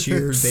impressive this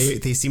year.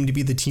 They seem to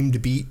be the team to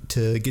beat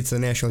to get to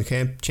the national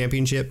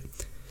championship.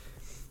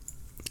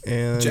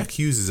 And Jack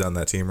Hughes is on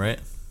that team, right?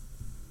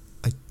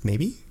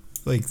 maybe?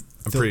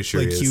 I'm pretty sure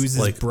like he is. Hughes'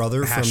 Like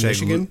brother from hashtag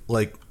Michigan?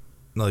 like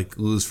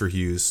lose for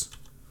Hughes.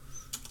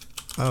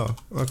 Oh,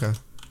 okay.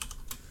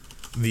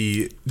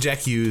 The Jack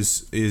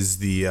Hughes is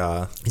the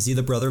Is he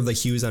the brother of the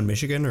Hughes on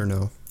Michigan or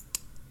no?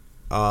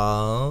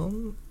 I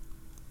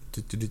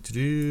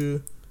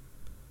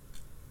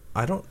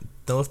don't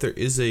know if there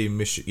is a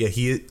Michigan.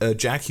 Yeah,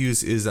 Jack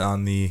Hughes is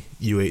on the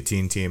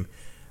U18 team.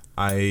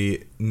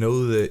 I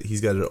know that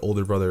he's got an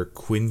older brother,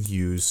 Quinn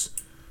Hughes.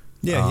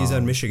 Yeah, he's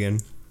on Michigan.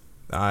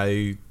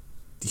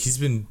 He's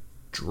been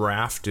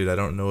drafted. I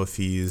don't know if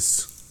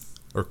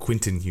or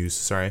Quinton Hughes.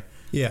 Sorry.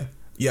 Yeah.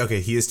 Yeah.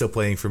 Okay. He is still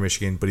playing for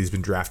Michigan, but he's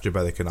been drafted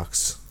by the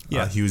Canucks.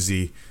 Yeah. He was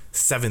the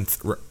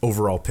 7th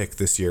overall pick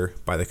this year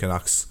by the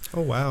Canucks.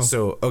 Oh wow.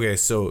 So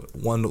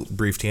one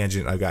brief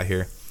tangent I got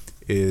here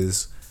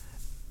is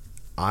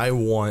I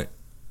want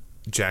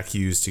Jack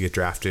Hughes to get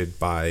drafted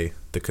by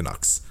the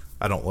Canucks.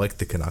 I don't like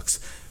the Canucks,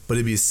 but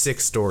it'd be a sick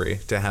story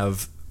to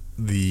have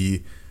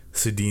the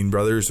Sedin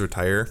brothers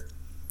retire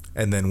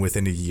and then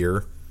within a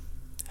year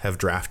have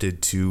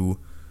drafted two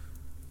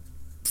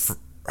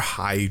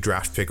high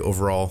draft pick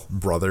overall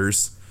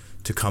brothers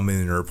to come in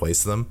and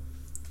replace them.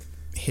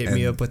 Hit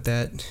me up with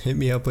that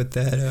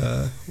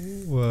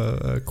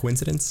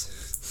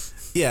coincidence.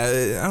 Yeah,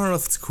 I don't know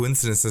if it's a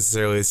coincidence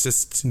necessarily. It's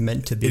just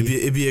meant to be.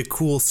 It'd be a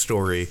cool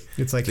story.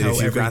 It's like how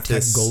every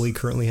Tech goalie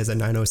currently has a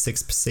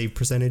 .906 save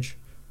percentage.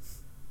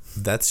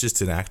 That's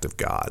just an act of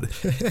God.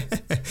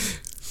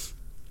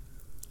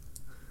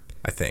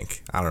 I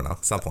think. I don't know.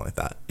 Something like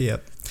that.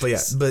 Yep. But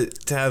yeah, but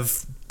to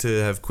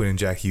have Quinn and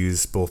Jack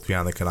Hughes both be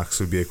on the Canucks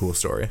would be a cool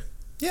story.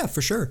 Yeah,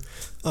 for sure.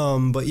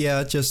 But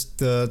yeah, just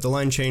the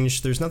line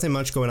change. There's nothing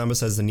much going on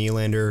besides the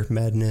Nylander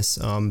madness.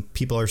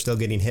 People are still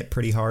getting hit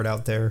pretty hard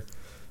out there.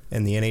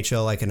 In the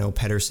NHL, like I know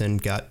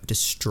Pettersson got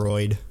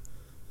destroyed.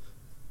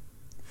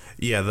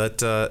 Yeah, that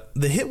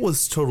the hit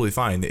was totally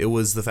fine. It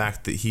was the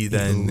fact that he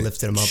then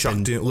lifted him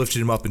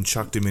up and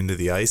chucked him into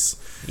the ice.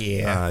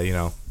 Yeah,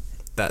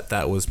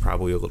 that was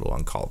probably a little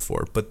uncalled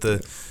for. But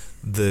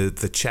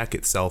the check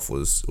itself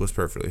was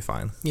perfectly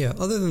fine. Yeah.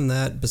 Other than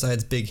that,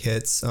 besides big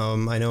hits,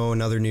 I know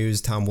in other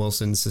news, Tom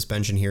Wilson's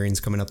suspension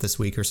hearing's coming up this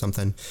week or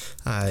something.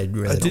 I really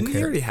don't care. Didn't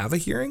he already have a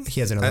hearing? He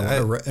has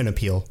an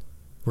appeal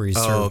where he's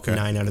served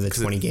 9 out of the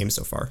 20 games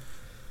so far.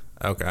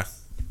 Okay.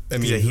 I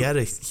mean, yeah, he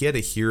had a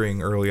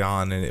hearing early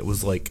on, and it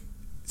was like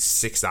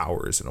 6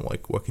 hours, and I'm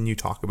like, what can you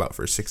talk about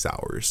for 6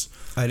 hours?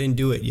 I didn't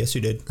do it. Yes, you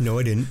did. No,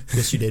 I didn't.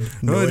 Yes, you did.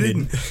 No, I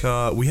didn't.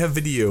 We have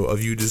video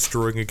of you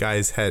destroying a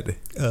guy's head.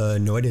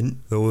 No, I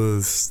didn't. That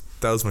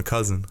was my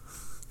cousin.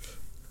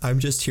 I'm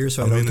just here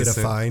so I don't get a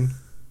fine.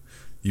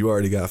 You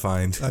already got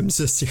fined. I'm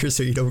just here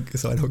so I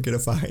don't get a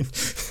fine.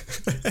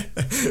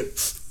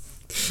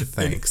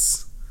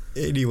 Thanks.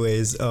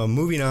 Anyways,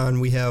 moving on,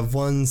 we have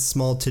one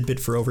small tidbit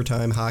for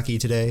overtime hockey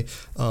today.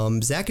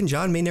 Zach and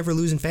John may never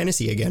lose in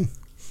fantasy again.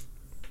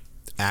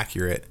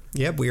 Accurate.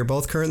 Yep, we are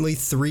both currently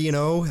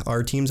 3-0.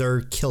 Our teams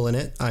are killing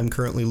it. I'm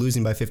currently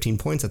losing by 15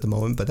 points at the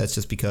moment, but that's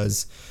just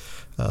because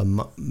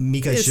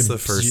Mika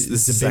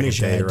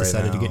Zibanejad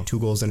decided to get 2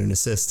 goals and an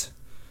assist.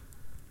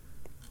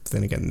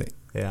 Then again,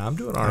 yeah, I'm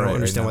doing all right. I don't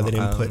understand why they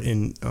didn't put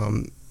in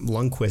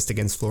Lundqvist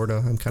against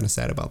Florida. I'm kind of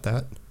sad about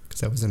that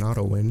because that was an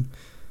auto win.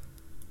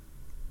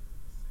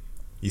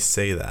 You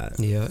say that.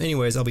 Yeah.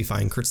 Anyways, I'll be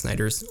fine. Kurt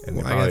Snyder's.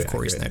 I have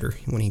Corey Snyder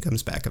when he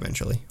comes back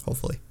eventually.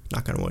 Hopefully.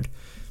 Knock on wood.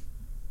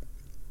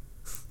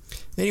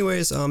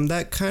 Anyways,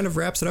 that kind of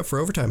wraps it up for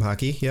overtime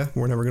hockey. Yeah,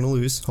 we're never going to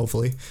lose,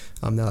 hopefully.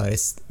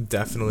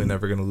 Definitely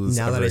never going to lose.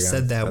 Now that I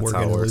said that, we're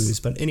going to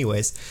lose. But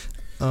anyways,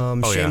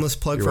 shameless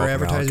plug for our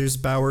advertisers,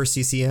 Bauer,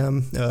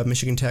 CCM,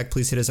 Michigan Tech.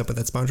 Please hit us up with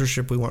that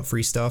sponsorship. We want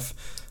free stuff.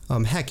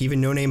 Heck,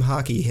 even No Name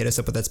Hockey, hit us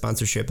up with that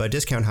sponsorship.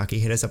 Discount Hockey,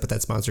 hit us up with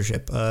that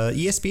sponsorship.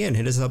 ESPN,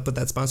 hit us up with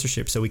that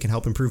sponsorship so we can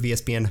help improve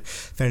ESPN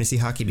fantasy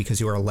hockey because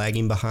you are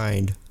lagging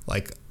behind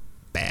like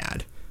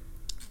bad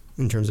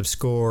in terms of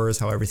scores,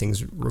 how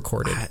everything's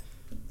recorded.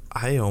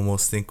 I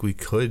almost think we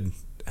could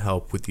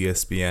help with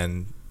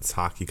ESPN's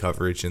hockey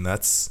coverage, and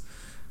that's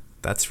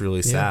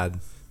really sad.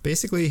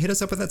 Basically, hit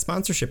us up with that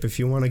sponsorship if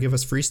you want to give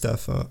us free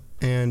stuff.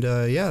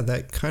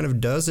 That kind of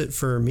does it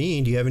for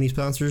me. Do you have any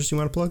sponsors you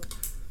want to plug?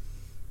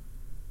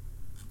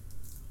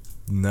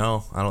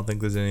 No, I don't think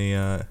there's any.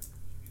 You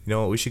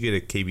know what? We should get a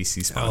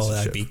KBC sponsorship. Oh,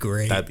 that'd be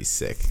great. That'd be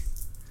sick.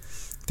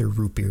 Their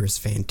root beer is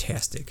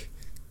fantastic.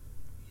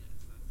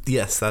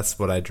 Yes, that's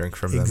what I drink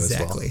from them as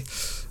well. Exactly.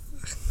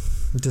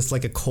 Just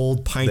like a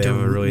cold pint of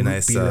root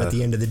beer at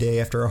the end of the day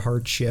after a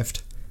hard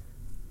shift.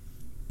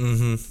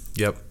 Mm-hmm.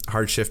 Yep.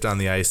 Hard shift on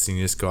the ice, and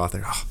you just go out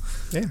there. Oh,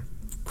 yeah.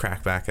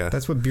 Crack back a.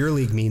 That's what beer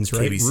league means,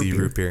 right? KBC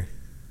root beer.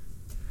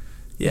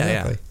 Yeah,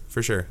 exactly. Yeah,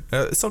 for sure.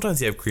 Sometimes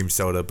you have cream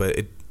soda, but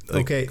it.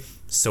 Okay.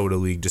 Soda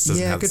league just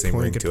doesn't have the same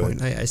ring to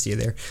it. I see you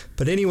there.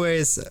 But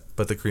anyways.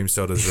 But the cream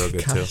soda is real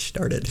good too. Gosh,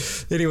 darn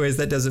it. Anyways,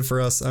 that does it for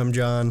us. I'm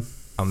John.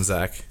 I'm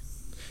Zach.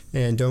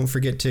 And don't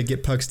forget to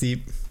get pucks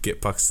deep. Get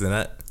pucks to the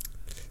net.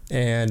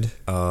 And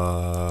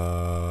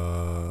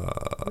I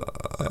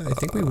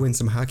think we win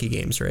some hockey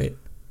games, right?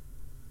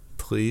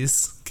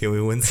 Please, can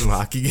we win some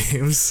hockey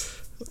games?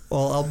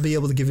 Well, I'll be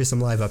able to give you some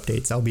live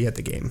updates. I'll be at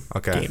the game.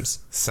 Okay.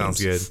 Sounds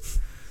good.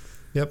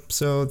 Yep.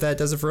 So that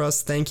does it for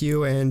us. Thank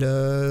you, and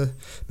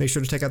make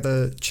sure to check out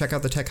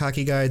the Tech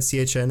Hockey Guide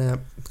CHN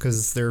app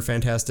because they're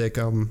fantastic.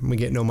 We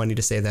get no money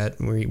to say that.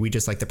 We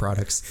just like the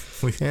products.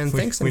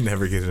 Thanks. We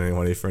never get any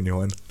money for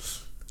anyone.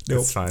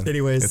 Nope. It's fine.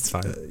 Anyways, it's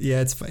fine.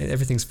 It's fine.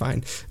 Everything's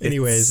fine.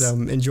 Anyways,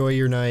 enjoy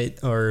your night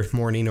or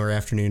morning or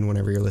afternoon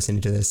whenever you're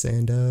listening to this,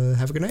 and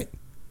have a good night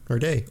or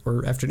day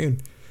or afternoon.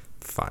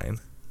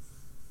 Fine.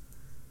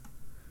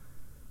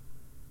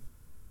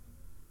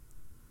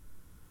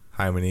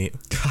 Hi, Manit.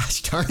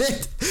 Gosh darn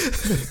it.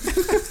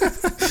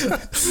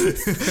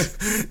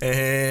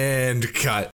 And cut.